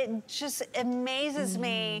 it just amazes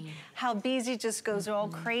me how Bzees just goes all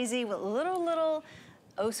crazy with little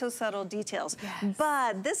oh so subtle details. Yes.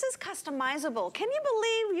 But this is customizable. Can you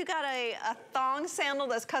believe you got a thong sandal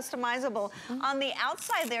that's customizable? On the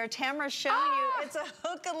outside there, Tamara's showing you, it's a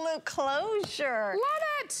hook and loop closure. Love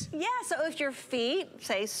it. Yeah, so if your feet,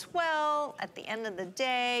 say, swell, at the end of the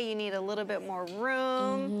day, you need a little bit more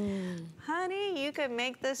room, honey, you could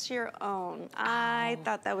make this your own. I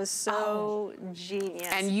thought that was so genius.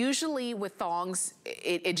 And usually with thongs,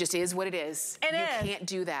 it just is what it is. You can't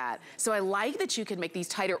do that. So I like that you can make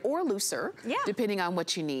these tighter or looser, depending on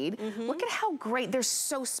what you need. Look at how great, they're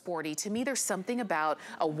so sporty. To me, there's something about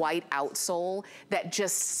a white outsole that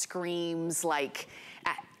just screams like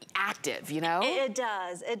active, you know? It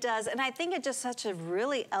does, it does. And I think it's just such a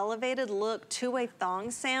really elevated look to a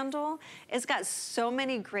thong sandal. It's got so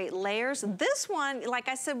many great layers. This one, like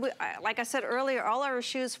I said earlier, all our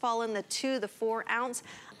shoes fall in the 2 to 4 ounce.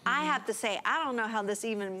 I have to say, I don't know how this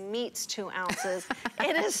even meets 2 ounces.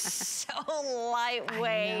 It is so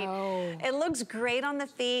lightweight. It looks great on the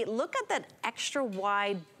feet. Look at that extra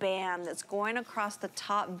wide band that's going across the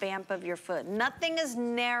top vamp of your foot. Nothing is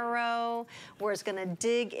narrow where it's gonna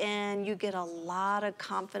dig in. You get a lot of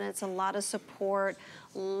confidence, a lot of support,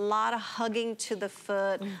 a lot of hugging to the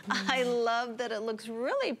foot. I love that it looks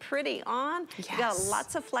really pretty on. You got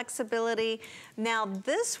lots of flexibility. Now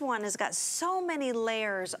this one has got so many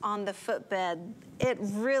layers on the footbed. It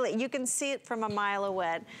really, you can see it from a mile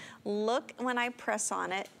away. Look when I press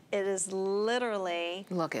on it. It is literally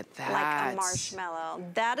look at that, like a marshmallow.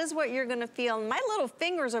 That is what you're gonna feel. My little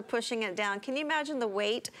fingers are pushing it down. Can you imagine the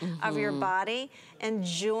weight of your body?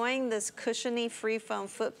 Enjoying this cushiony free foam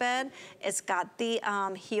footbed. It's got the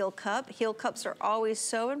heel cup. Heel cups are always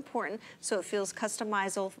so important, so it feels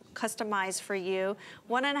customized for you.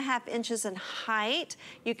 1.5 inches in height.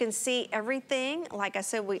 You can see everything. Like I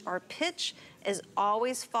said, our pitch is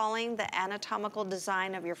always following the anatomical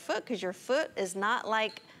design of your foot, because your foot is not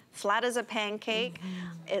like flat as a pancake.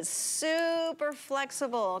 It's super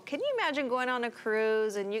flexible. Can you imagine going on a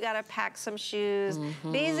cruise and you gotta pack some shoes?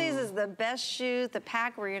 Bzees is the best shoe to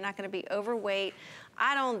pack where you're not gonna be overweight.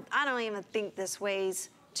 I don't even think this weighs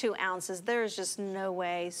 2 ounces. There's just no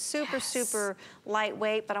way. Super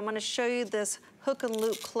lightweight, but I'm gonna show you this hook and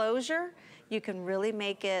loop closure. You can really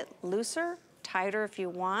make it looser, tighter if you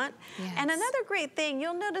want. And another great thing,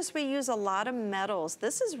 you'll notice we use a lot of metals.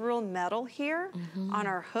 This is real metal here on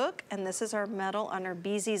our hook, and this is our metal on our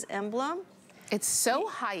Bzees emblem. It's so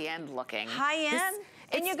high-end looking. High-end,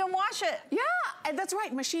 and you can wash it. Yeah, and that's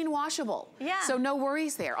right, machine washable. So no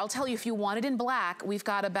worries there. I'll tell you, if you want it in black, we've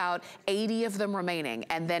got about 80 of them remaining,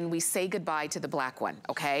 and then we say goodbye to the black one,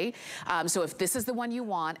 okay? So if this is the one you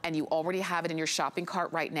want and you already have it in your shopping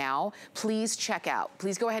cart right now, please check out.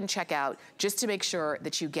 Please go ahead and check out just to make sure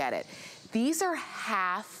that you get it. These are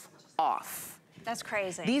half off. That's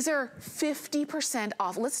crazy. These are 50%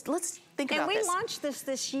 off. Let's think about this. And we launched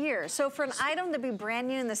this year. So for an item to be brand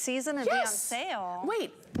new in the season and be on sale.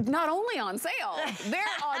 Wait, not only on sale, they're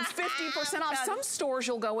on 50% off. Some stores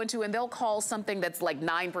you'll go into and they'll call something that's like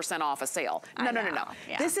 9% off a sale. No.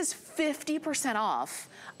 This is 50% off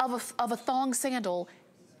of a thong sandal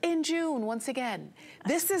in June, once again.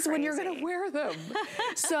 This is when you're gonna wear them.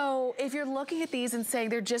 So if you're looking at these and saying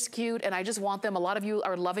they're just cute and I just want them, a lot of you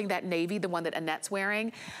are loving that navy, the one that Annette's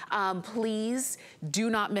wearing, please do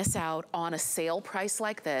not miss out on a sale price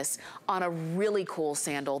like this on a really cool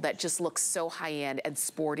sandal that just looks so high-end and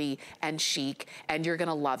sporty and chic, and you're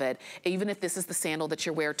gonna love it. Even if this is the sandal that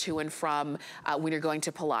you wear to and from when you're going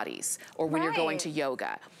to Pilates or when you're going to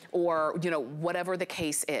yoga, or you know, whatever the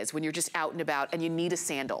case is, when you're just out and about and you need a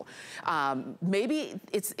sandal. Maybe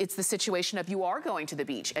it's the situation of you are going to the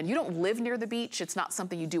beach and you don't live near the beach, it's not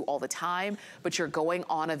something you do all the time, but you're going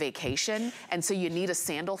on a vacation, and so you need a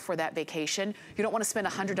sandal for that vacation. You don't want to spend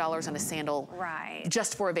 $100 on a sandal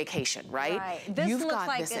just for a vacation, right? This looks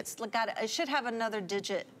like it should have another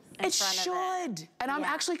digit. It should. And I'm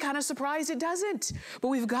actually kind of surprised it doesn't. But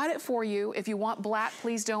we've got it for you. If you want black,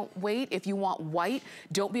 please don't wait. If you want white,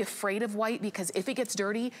 don't be afraid of white, because if it gets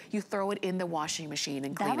dirty, you throw it in the washing machine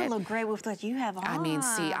and clean it. That would look great with what you have on. I mean,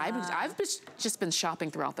 see, I've just been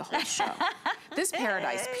shopping throughout the whole show. This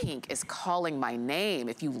Paradise Pink is calling my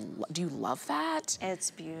name. Do you love that?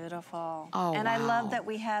 It's beautiful. Oh, and I love that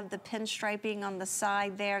we have the pinstriping on the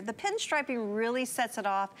side there. The pinstriping really sets it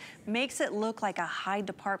off, makes it look like a high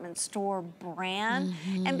department store brand.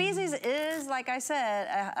 And Bzees is, like I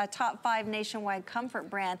said, a top 5 nationwide comfort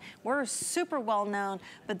brand. We're super well known,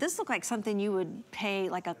 but this looked like something you would pay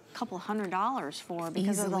like a couple $100s for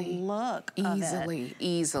because of the look of it.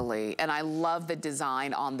 Easily. And I love the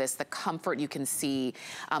design on this, the comfort. You can see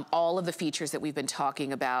all of the features that we've been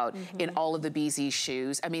talking about in all of the Bzees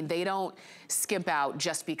shoes. I mean, they don't skimp out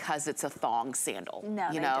just because it's a thong sandal. No,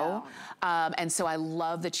 you know? And so I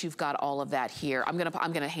love that you've got all of that here. I'm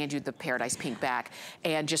gonna hand you the Paradise Pink back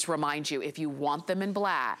and just remind you, if you want them in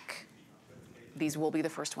black, these will be the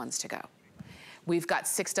first ones to go. We've got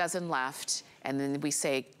 6 dozen left, and then we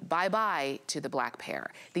say bye-bye to the black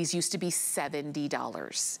pair. These used to be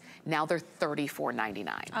 $70. Now they're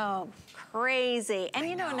 $34.99. Oh, crazy. And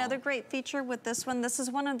you know, another great feature with this one, this is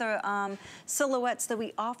one of the silhouettes that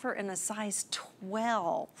we offer in a size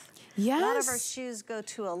 12. Yes. A lot of our shoes go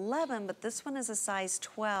to 11, but this one is a size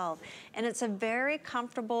 12. And it's a very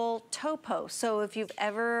comfortable toe post. So if you've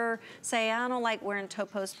ever say, I don't like wearing toe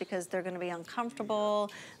posts because they're gonna be uncomfortable,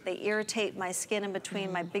 they irritate my skin in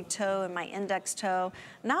between my big toe and my index toe.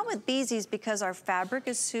 Not with Bzees, because our fabric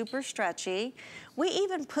is super stretchy. We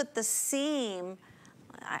even put the seam,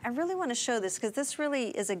 I really want to show this because this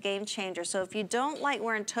really is a game changer. So if you don't like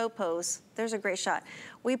wearing toe posts, there's a great shot.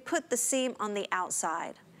 We put the seam on the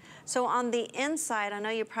outside. So on the inside, I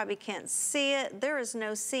know you probably can't see it, there is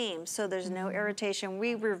no seam, so there's no irritation.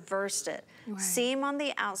 We reversed it. Seam on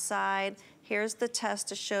the outside. Here's the test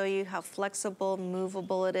to show you how flexible,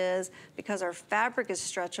 movable it is, because our fabric is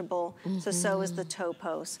stretchable, so is the toe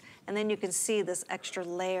post. And then you can see this extra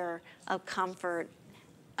layer of comfort.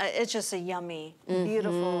 It's just a yummy,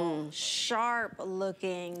 beautiful,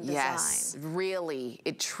 sharp-looking design. Yes, really,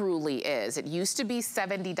 it truly is. It used to be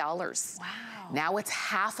 $70. Wow. Now it's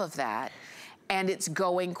half of that, and it's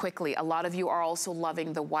going quickly. A lot of you are also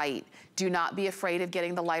loving the white. Do not be afraid of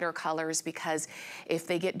getting the lighter colors, because if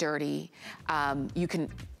they get dirty, you can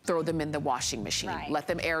throw them in the washing machine. Let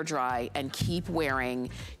them air dry and keep wearing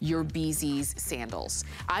your Bzees sandals.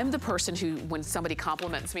 I'm the person who, when somebody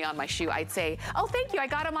compliments me on my shoe, I'd say, oh, thank you, I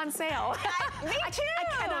got them on sale. Me too.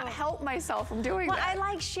 I cannot help myself from doing that. Well, I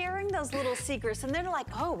like sharing those little secrets, and they're like,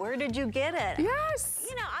 oh, where did you get it? Yes.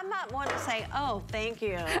 You know, I'm not one to say, oh, thank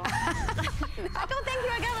you. I go, thank you,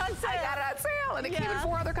 I got it on sale. I got it on sale, and it came in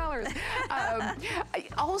 4 other colors.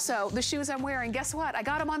 Also, the shoes I'm wearing, guess what? I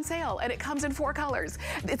got them on sale, and it comes in 4 colors.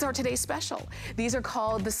 It's our today's special. These are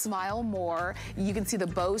called the Smile More. You can see the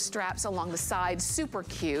bow straps along the side, super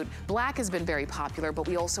cute. Black has been very popular, but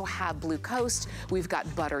we also have Blue Coast. We've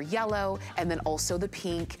got butter yellow, and then also the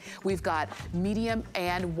pink. We've got medium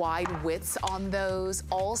and wide widths on those,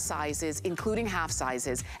 all sizes, including half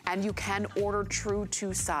sizes, and you can order true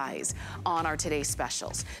to size on our today's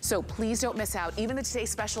specials. So please don't miss out. Even the today's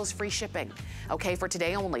special is free shipping, okay, for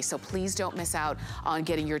today only. So please don't miss out on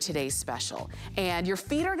getting your today's special. And your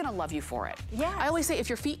feet are gonna love you for it. Yeah. I always say, if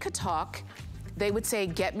your feet could talk, they would say,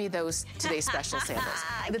 get me those today's special sandals.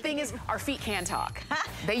 The thing is, our feet can talk.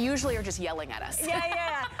 They usually are just yelling at us. Yeah,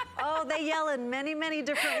 yeah. Oh, they yell in many, many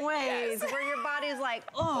different ways, where your body's like,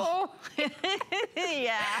 oh.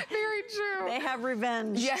 Yeah. Very true. They have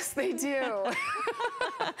revenge. Yes, they do.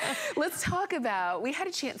 Let's talk about, we had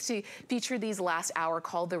a chance to feature these last hour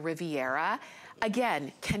called the Riviera.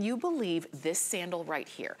 Again, can you believe this sandal right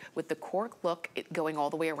here with the cork look going all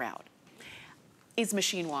the way around? is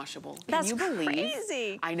machine washable. That's Can you believe?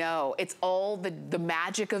 crazy. I know, it's all the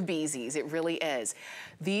magic of Bzees, it really is.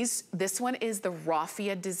 This one is the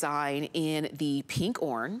raffia design in the pink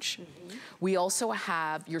orange. We also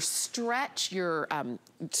have your stretch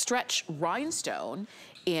rhinestone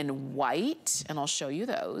in white, and I'll show you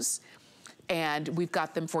those. And we've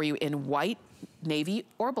got them for you in white, navy,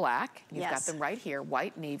 or black. You've got them right here,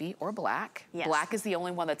 white, navy, or black. Yes. Black is the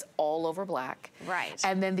only one that's all over black. Right.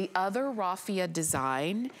 And then the other raffia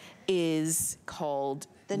design is called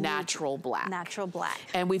the natural black. Natural black.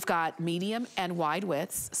 And we've got medium and wide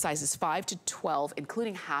widths, sizes 5 to 12,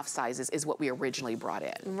 including half sizes is what we originally brought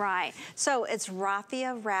in. Right. So it's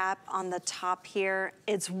raffia wrap on the top here.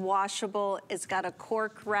 It's washable. It's got a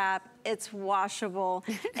cork wrap. It's washable.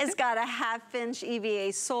 It's got a 1/2-inch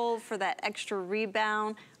EVA sole for that extra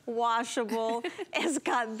rebound. Washable. It's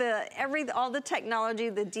got all the technology,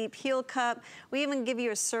 the deep heel cup. We even give you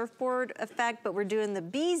a surfboard effect, but we're doing the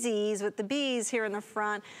Bzees with the bees here in the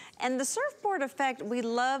front. And the surfboard effect, we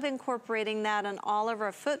love incorporating that on all of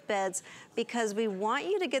our footbeds because we want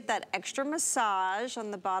you to get that extra massage on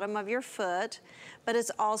the bottom of your foot, but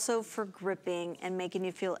it's also for gripping and making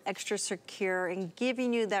you feel extra secure and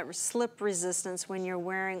giving you that slip resistance when you're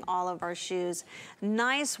wearing all of our shoes.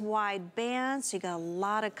 Nice wide bands, you got a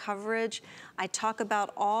lot of coverage. I talk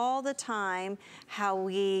about all the time how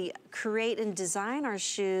we create and design our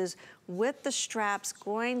shoes with the straps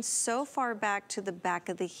going so far back to the back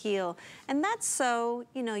of the heel. And that's so,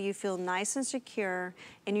 you feel nice and secure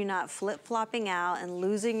and you're not flip-flopping out and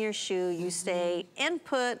losing your shoe. You stay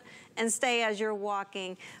input and stay as you're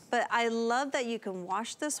walking. But I love that you can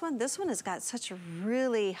wash this one. This one has got such a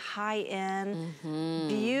really high-end,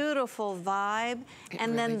 beautiful vibe.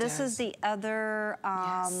 And then this is the other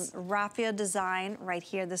raffia design right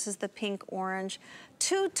here. This is the pink orange.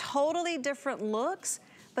 Two totally different looks,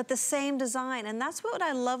 but the same design. And that's what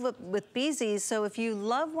I love with Bzees. So if you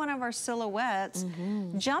love one of our silhouettes,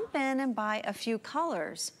 jump in and buy a few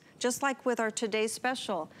colors, just like with our today's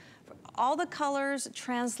special. All the colors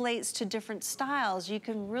translates to different styles. You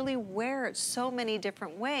can really wear it so many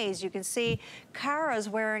different ways. You can see Kara's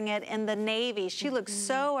wearing it in the navy. She looks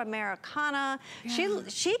so Americana. Yeah.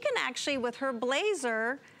 She can actually, with her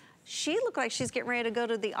blazer, she looked like she's getting ready to go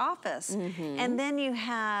to the office. And then you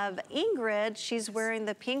have Ingrid, she's wearing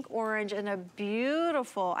the pink orange and a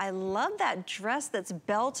beautiful, I love that dress that's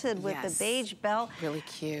belted with the beige belt. Really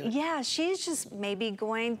cute. Yeah, she's just maybe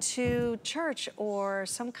going to church or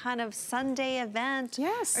some kind of Sunday event.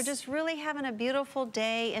 Yes. Or just really having a beautiful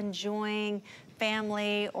day, enjoying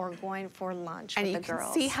family or going for lunch with the girls. And you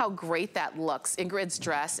can see how great that looks. Ingrid's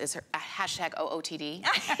dress is her hashtag OOTD.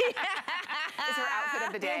 Is her outfit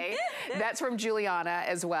of the day. That's from Juliana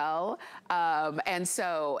as well. And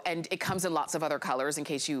it comes in lots of other colors in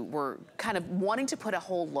case you were kind of wanting to put a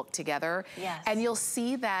whole look together. Yes. And you'll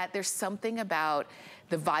see that there's something about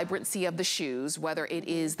the vibrancy of the shoes, whether it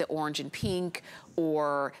is the orange and pink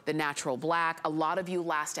or the natural black. A lot of you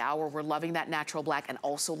last hour were loving that natural black and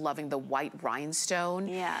also loving the white rhinestone.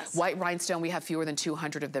 Yes. White rhinestone, we have fewer than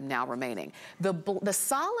 200 of them now remaining. The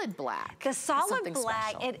solid black. The solid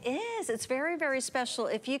black, special. it is. It's very, very special.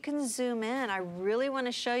 If you can zoom in, I really want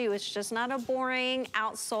to show you. It's just not a boring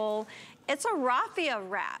outsole. It's a raffia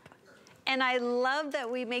wrap. And I love that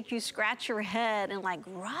we make you scratch your head and like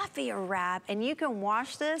raffia wrap. And you can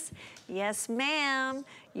wash this. Yes, ma'am.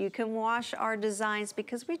 You can wash our designs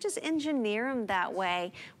because we just engineer them that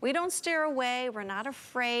way. We don't steer away. We're not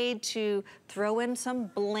afraid to throw in some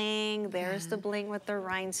bling. There's the bling with the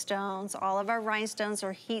rhinestones. All of our rhinestones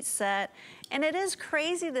are heat set. And it is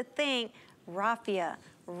crazy to think raffia,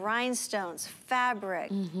 rhinestones, fabric.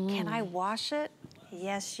 Can I wash it?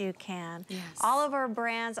 Yes, you can. Yes. All of our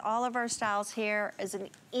brands, all of our styles here is an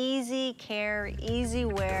easy care, easy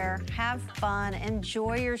wear, have fun,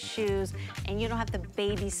 enjoy your shoes, and you don't have to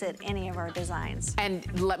babysit any of our designs.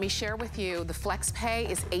 And let me share with you, the flex pay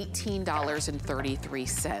is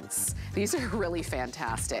 $18.33. These are really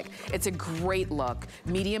fantastic. It's a great look,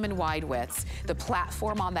 medium and wide widths. The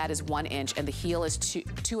platform on that is 1 inch and the heel is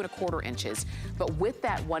 2¼ inches. But with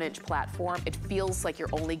that 1 inch platform, it feels like you're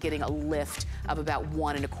only getting a lift of about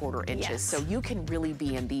 1¼ inches. Yes. So you can really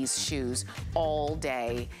be in these shoes all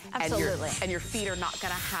day. Absolutely. And your feet are not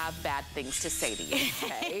gonna have bad things to say to you,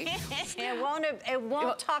 okay? It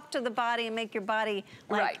won't talk to the body and make your body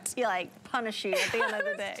like punish you at the end of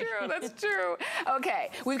the day. That's true.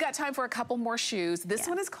 Okay, we've got time for a couple more shoes. This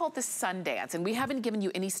one is called the Sundance, and we haven't given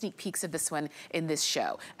you any sneak peeks of this one in this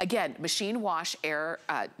show. Again, machine wash, air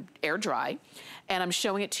dry, and I'm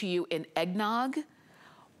showing it to you in eggnog,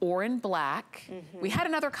 or in black. We had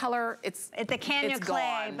another color, it's the Canyon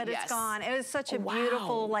Clay, gone. but it's gone. It was such a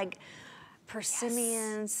beautiful, like,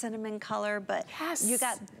 persimmon, cinnamon color, but you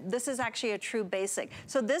got, this is actually a true basic.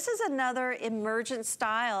 So this is another emergent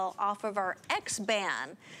style off of our X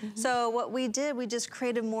band. So what we did, we just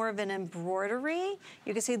created more of an embroidery.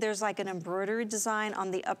 You can see there's like an embroidery design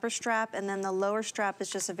on the upper strap, and then the lower strap is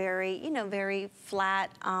just a very, you know, very flat,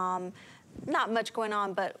 not much going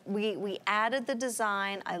on, but we added the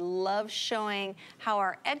design. I love showing how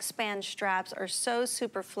our X-band straps are so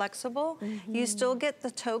super flexible. You still get the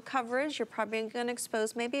toe coverage. You're probably gonna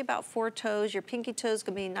expose maybe about 4 toes. Your pinky toe is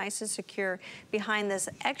gonna be nice and secure behind this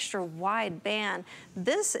extra wide band.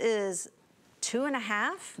 This is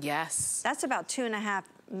 2.5. Yes. That's about 2.5,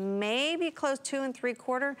 maybe close 2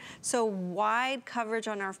 3/4. So wide coverage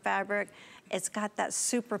on our fabric. It's got that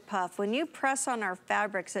super puff. When you press on our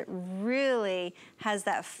fabrics, it really has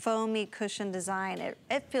that foamy cushion design.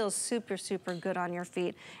 It feels super, super good on your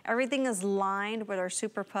feet. Everything is lined with our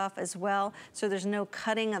super puff as well, so there's no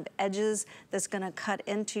cutting of edges that's gonna cut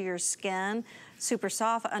into your skin. Super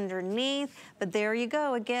soft underneath, but there you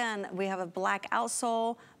go. Again, we have a black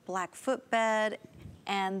outsole, black footbed,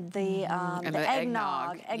 and the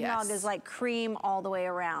eggnog. Eggnog is like cream all the way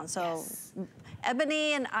around. So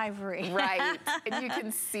ebony and ivory. Right, and you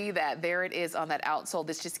can see that. There it is on that outsole.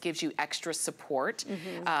 This just gives you extra support.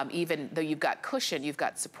 Even though you've got cushion, you've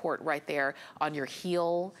got support right there on your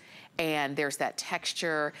heel, and there's that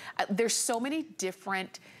texture. There's so many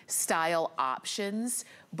different style options,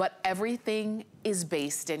 but everything is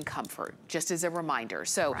based in comfort, just as a reminder.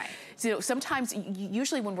 So, you know, sometimes,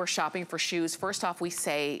 usually when we're shopping for shoes, first off, we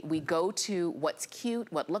go to what's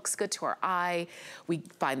cute, what looks good to our eye, we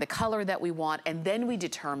find the color that we want, and then we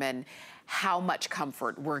determine how much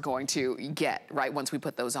comfort we're going to get, right, once we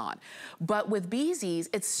put those on. But with Bzees,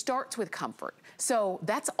 it starts with comfort. So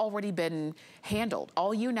that's already been handled.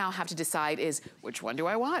 All you now have to decide is, which one do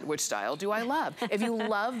I want? Which style do I love? If you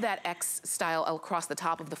love that X style across the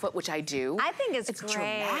top of the foot, which I do. I think it's great.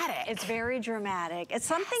 Dramatic. It's very dramatic. It's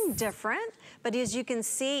something different, but as you can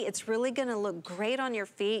see, it's really gonna look great on your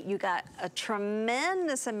feet. You got a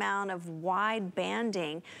tremendous amount of wide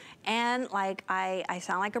banding. And like, I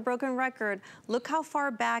sound like a broken record, look how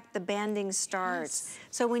far back the banding starts.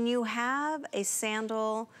 So when you have a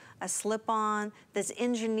sandal, a slip-on that's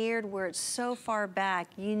engineered where it's so far back,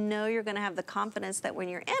 you know you're gonna have the confidence that when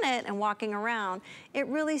you're in it and walking around, it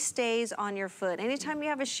really stays on your foot. Anytime you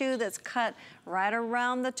have a shoe that's cut right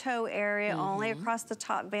around the toe area, only across the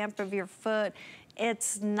top vamp of your foot,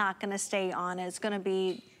 it's not gonna stay on it. It's gonna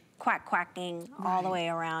be quacking all the way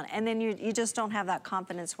around. And then you just don't have that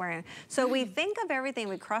confidence wearing. So we think of everything.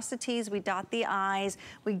 We cross the T's, we dot the I's,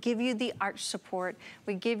 we give you the arch support,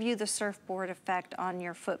 we give you the surfboard effect on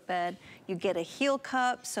your footbed. You get a heel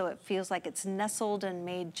cup, so it feels like it's nestled and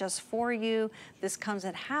made just for you. This comes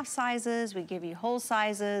in half sizes, we give you whole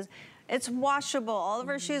sizes. It's washable. All of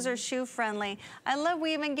our shoes are shoe friendly. I love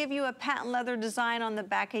we even give you a patent leather design on the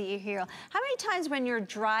back of your heel. How many times when you're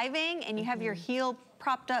driving and you have your heel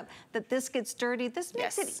propped up that this gets dirty, this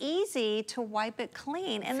makes it easy to wipe it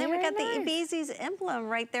clean. And then we got the Bzees emblem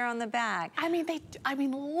right there on the back. I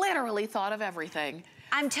mean, literally thought of everything.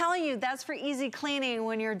 I'm telling you, that's for easy cleaning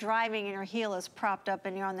when you're driving and your heel is propped up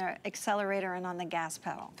and you're on the accelerator and on the gas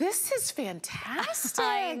pedal. This is fantastic.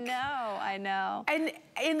 I know, I know. And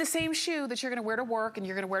in the same shoe that you're gonna wear to work and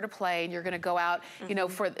you're gonna wear to play and you're gonna go out, you know,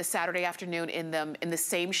 for a Saturday afternoon in them, in the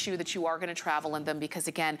same shoe that you are gonna travel in them, because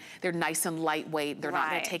again, they're nice and lightweight. They're not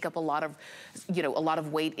gonna take up a lot of, you know, a lot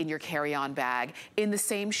of weight in your carry-on bag. In the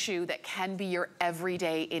same shoe that can be your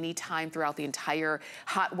everyday, anytime throughout the entire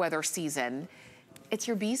hot weather season. It's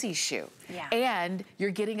your Bzees shoe. And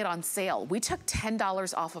you're getting it on sale. We took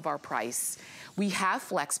 $10 off of our price. We have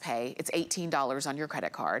flex pay. It's $18 on your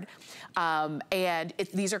credit card. And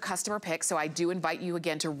these are customer picks, so I do invite you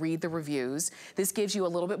again to read the reviews. This gives you a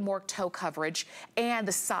little bit more toe coverage and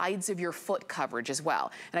the sides of your foot coverage as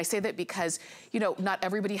well. And I say that because, you know, not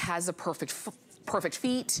everybody has a perfect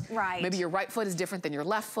feet. Maybe your right foot is different than your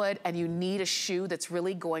left foot, and you need a shoe that's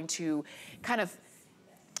really going to kind of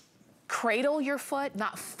cradle your foot,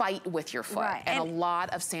 not fight with your foot. And a lot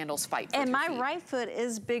of sandals fight with your feet. And my right foot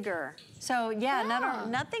is bigger So yeah,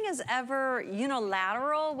 nothing is ever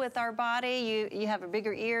unilateral with our body. You have a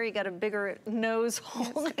bigger ear, you got a bigger nose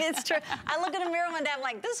hole. It's true. I look in the mirror one day, I'm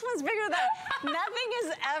like, this one's bigger than nothing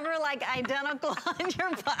is ever like identical on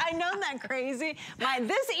your body. I know that crazy.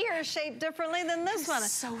 This ear is shaped differently than this one.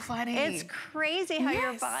 So funny. It's crazy how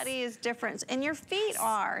your body is different, and your feet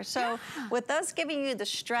are. So with us giving you the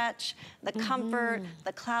stretch, the comfort,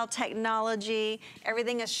 the cloud technology,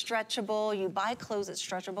 everything is stretchable. You buy clothes that's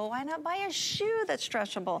stretchable. Why not buy a shoe that's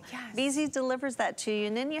stretchable? Bzees delivers that to you,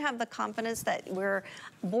 and then you have the confidence that we're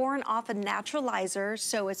born off a naturalizer,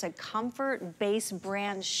 so it's a comfort-based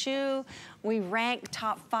brand shoe. We rank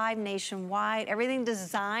top 5 nationwide. Everything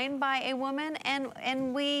designed by a woman, and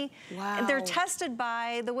they're tested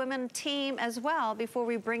by the women team as well before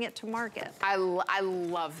we bring it to market. I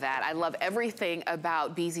love that. I love everything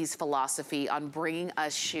about Bzees' philosophy on bringing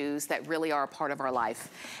us shoes that really are a part of our life.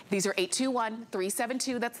 These are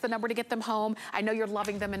 821-372. That's the number to get them home. I know you're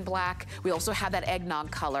loving them in black. We also have that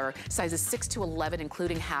eggnog color, sizes 6 to 11,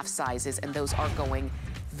 including half sizes, and those are going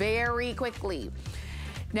very quickly.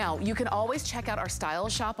 Now, you can always check out our style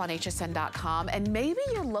shop on hsn.com, and maybe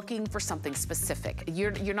you're looking for something specific.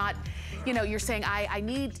 You're not, you're saying, I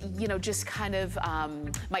need, just kind of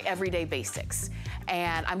my everyday basics.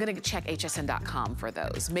 And I'm gonna check hsn.com for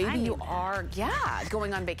those. Maybe you are,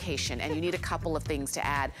 going on vacation and you need a couple of things to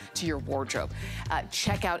add to your wardrobe.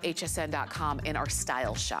 Check out hsn.com in our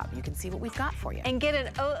style shop. You can see what we've got for you. And get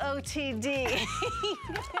an OOTD.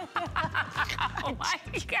 Oh my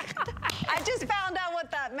God. I just found out what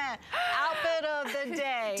that meant. Outfit of the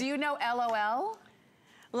day. Do you know LOL?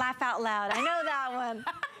 Laugh out loud. I know that one.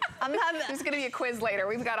 There's gonna be a quiz later.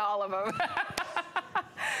 We've got all of them.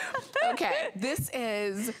 Okay, this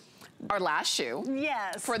is our last shoe.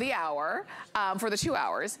 Yes. For the hour, for the 2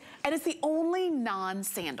 hours, and it's the only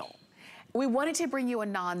non-sandal. We wanted to bring you a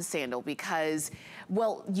non-sandal because,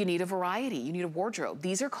 well, you need a variety, you need a wardrobe.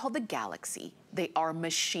 These are called the Galaxy. They are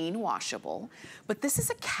machine washable, but this is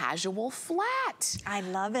a casual flat. I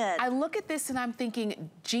love it. I look at this and I'm thinking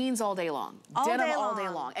jeans all day long, denim all day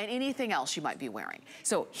long, and anything else you might be wearing.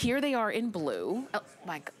 So here they are in blue. Oh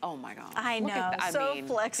my God. I know, so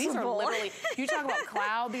flexible. These are literally, you talk about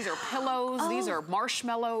cloud, these are pillows, these are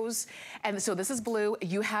marshmallows. And so this is blue,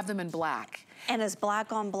 you have them in black. And it's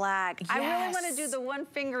black on black. Yes. I really want to do the one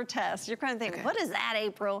finger test. You're kind of thinking, what is that,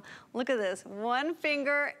 April? Look at this, one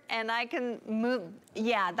finger, and I can move.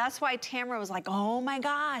 Yeah, that's why Tamara was like, oh my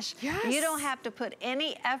gosh. Yes. You don't have to put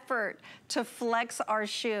any effort to flex our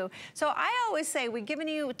shoe. So I always say, we've given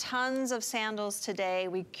you tons of sandals today.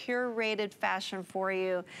 We curated fashion for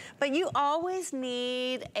you, but you always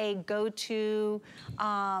need a go-to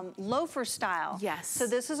loafer style. Yes. So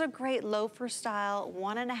this is a great loafer style,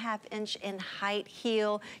 1.5 inch in height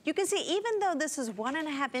heel. You can see, even though this is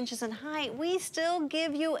 1.5 inches in height, we still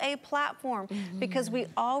give you a platform because we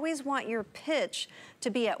always want your pitch to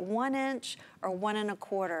be at 1 inch or 1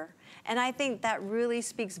 1/4. And I think that really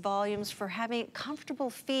speaks volumes for having comfortable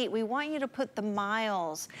feet. We want you to put the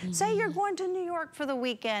miles. Say you're going to New York for the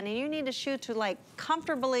weekend and you need a shoe to like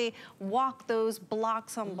comfortably walk those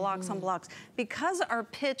blocks on blocks on blocks. Because our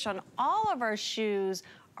pitch on all of our shoes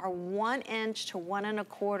are 1 inch to 1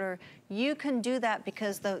 1/4, you can do that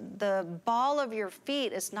because the ball of your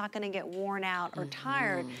feet is not going to get worn out or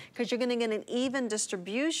tired, because you're going to get an even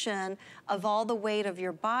distribution of all the weight of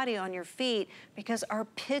your body on your feet, because our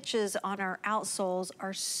pitches on our outsoles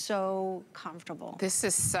are so comfortable. This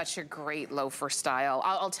is such a great loafer style.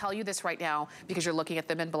 I'll tell you this right now, because you're looking at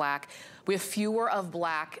them in black. We have fewer of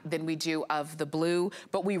black than we do of the blue,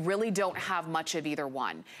 but we really don't have much of either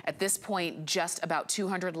one. At this point, just about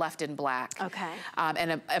 200 left in black. Okay.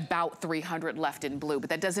 And about 300 left in blue, but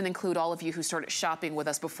that doesn't include all of you who started shopping with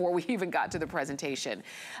us before we even got to the presentation.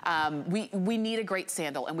 We need a great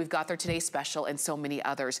sandal, and we've got their Today Special and so many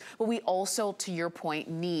others, but we also, to your point,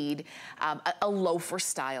 need a loafer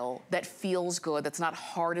style that feels good, that's not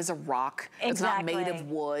hard as a rock, that's not made of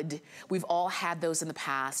wood. We've all had those in the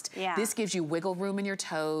past. Yeah. This gives you wiggle room in your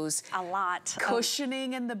toes. A lot.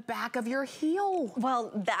 Cushioning in the back of your heel.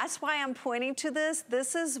 Well, that's why I'm pointing to this.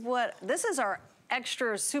 This is our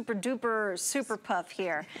extra super duper super puff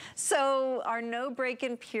here. So our no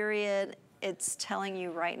break-in period, it's telling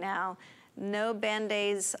you right now, no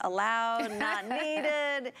Band-Aids allowed, not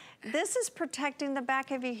needed. This is protecting the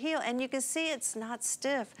back of your heel, and you can see it's not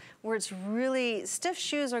stiff, where it's really, stiff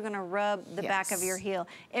shoes are gonna rub the back of your heel.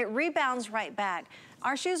 It rebounds right back.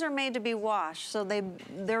 Our shoes are made to be washed, so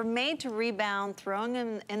they're made to rebound, throwing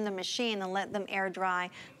them in the machine and let them air dry.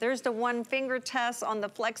 There's the one finger test on the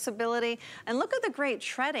flexibility, and look at the great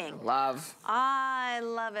treading. Love. I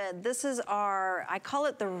love it. This is our, I call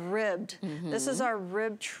it the ribbed. This is our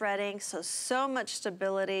ribbed treading, so much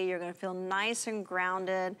stability. You're gonna feel nice and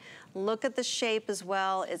grounded. Look at the shape as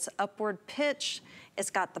well. It's upward pitch. It's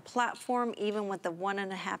got the platform, even with the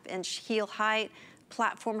 1.5-inch heel height.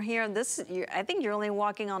 Platform here. I think you're only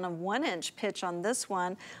walking on a 1-inch pitch on this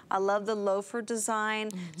one. I love the loafer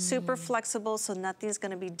design, super flexible, so nothing's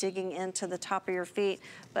gonna be digging into the top of your feet.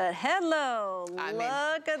 But hello,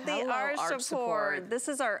 look at the arch support. This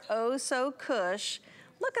is our Oh So Cush.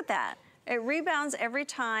 Look at that. It rebounds every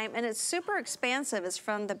time, and it's super expansive. It's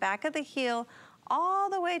from the back of the heel all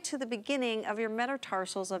the way to the beginning of your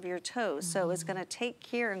metatarsals of your toes. So it's gonna take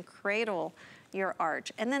care and cradle your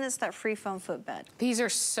arch. And then it's that free foam footbed. These are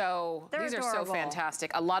so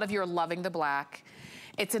fantastic. A lot of you are loving the black.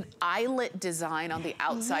 It's an eyelet design on the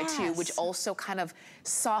outside too, which also kind of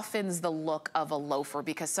softens the look of a loafer,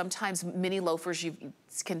 because sometimes mini loafers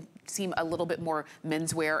can seem a little bit more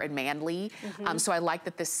menswear and manly. So I like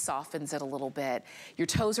that this softens it a little bit. Your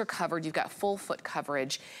toes are covered, you've got full foot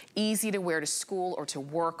coverage, easy to wear to school or to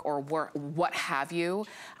work or what have you.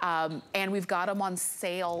 And we've got them on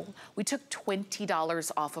sale. We took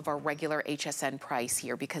 $20 off of our regular HSN price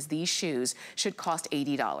here, because these shoes should cost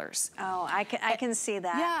 $80. Oh, I can see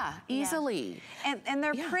that. Yeah, easily. And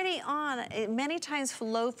they're pretty on. Many times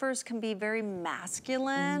loafers can be very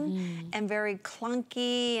masculine and very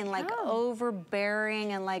clunky and like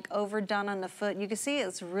overbearing and like overdone on the foot. You can see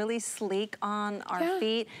it's really sleek on our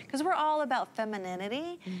feet, because we're all about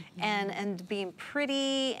femininity and being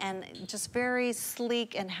pretty and just very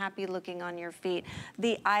sleek and happy looking on your feet.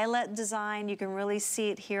 The eyelet design, you can really see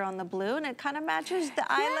it here on the blue, and it kind of matches the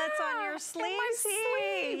eyelets on your sleeves.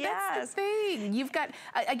 That's the thing. You've got,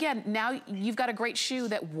 again, now you've got a great shoe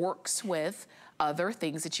that works with other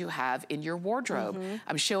things that you have in your wardrobe.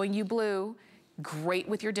 I'm showing you blue, great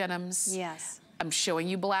with your denims. Yes. I'm showing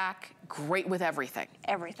you black, great with everything.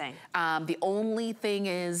 Everything. The only thing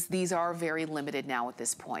is these are very limited now at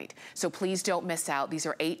this point. So please don't miss out. These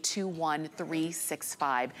are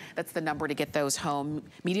 821365. That's the number to get those home.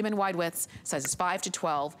 Medium and wide widths, sizes 5 to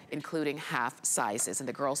 12, including half sizes. And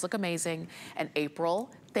the girls look amazing. And April,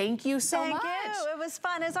 thank you so much. Thank you. It was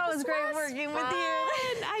fun. It's always great working with you.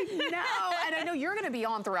 I know. And I know you're going to be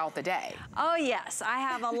on throughout the day. Oh, yes. I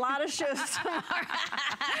have a lot of shows tomorrow.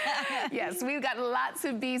 Yes, we've got lots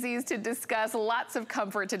of Bzees to discuss, lots of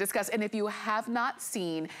comfort to discuss. And if you have not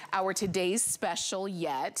seen our today's special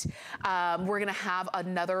yet, we're going to have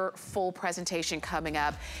another full presentation coming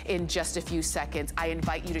up in just a few seconds. I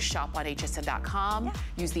invite you to shop on hsn.com,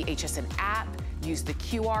 use the HSN app, use the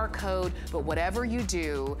QR code, but whatever you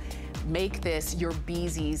do, make this your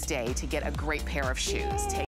Bzees day to get a great pair of shoes.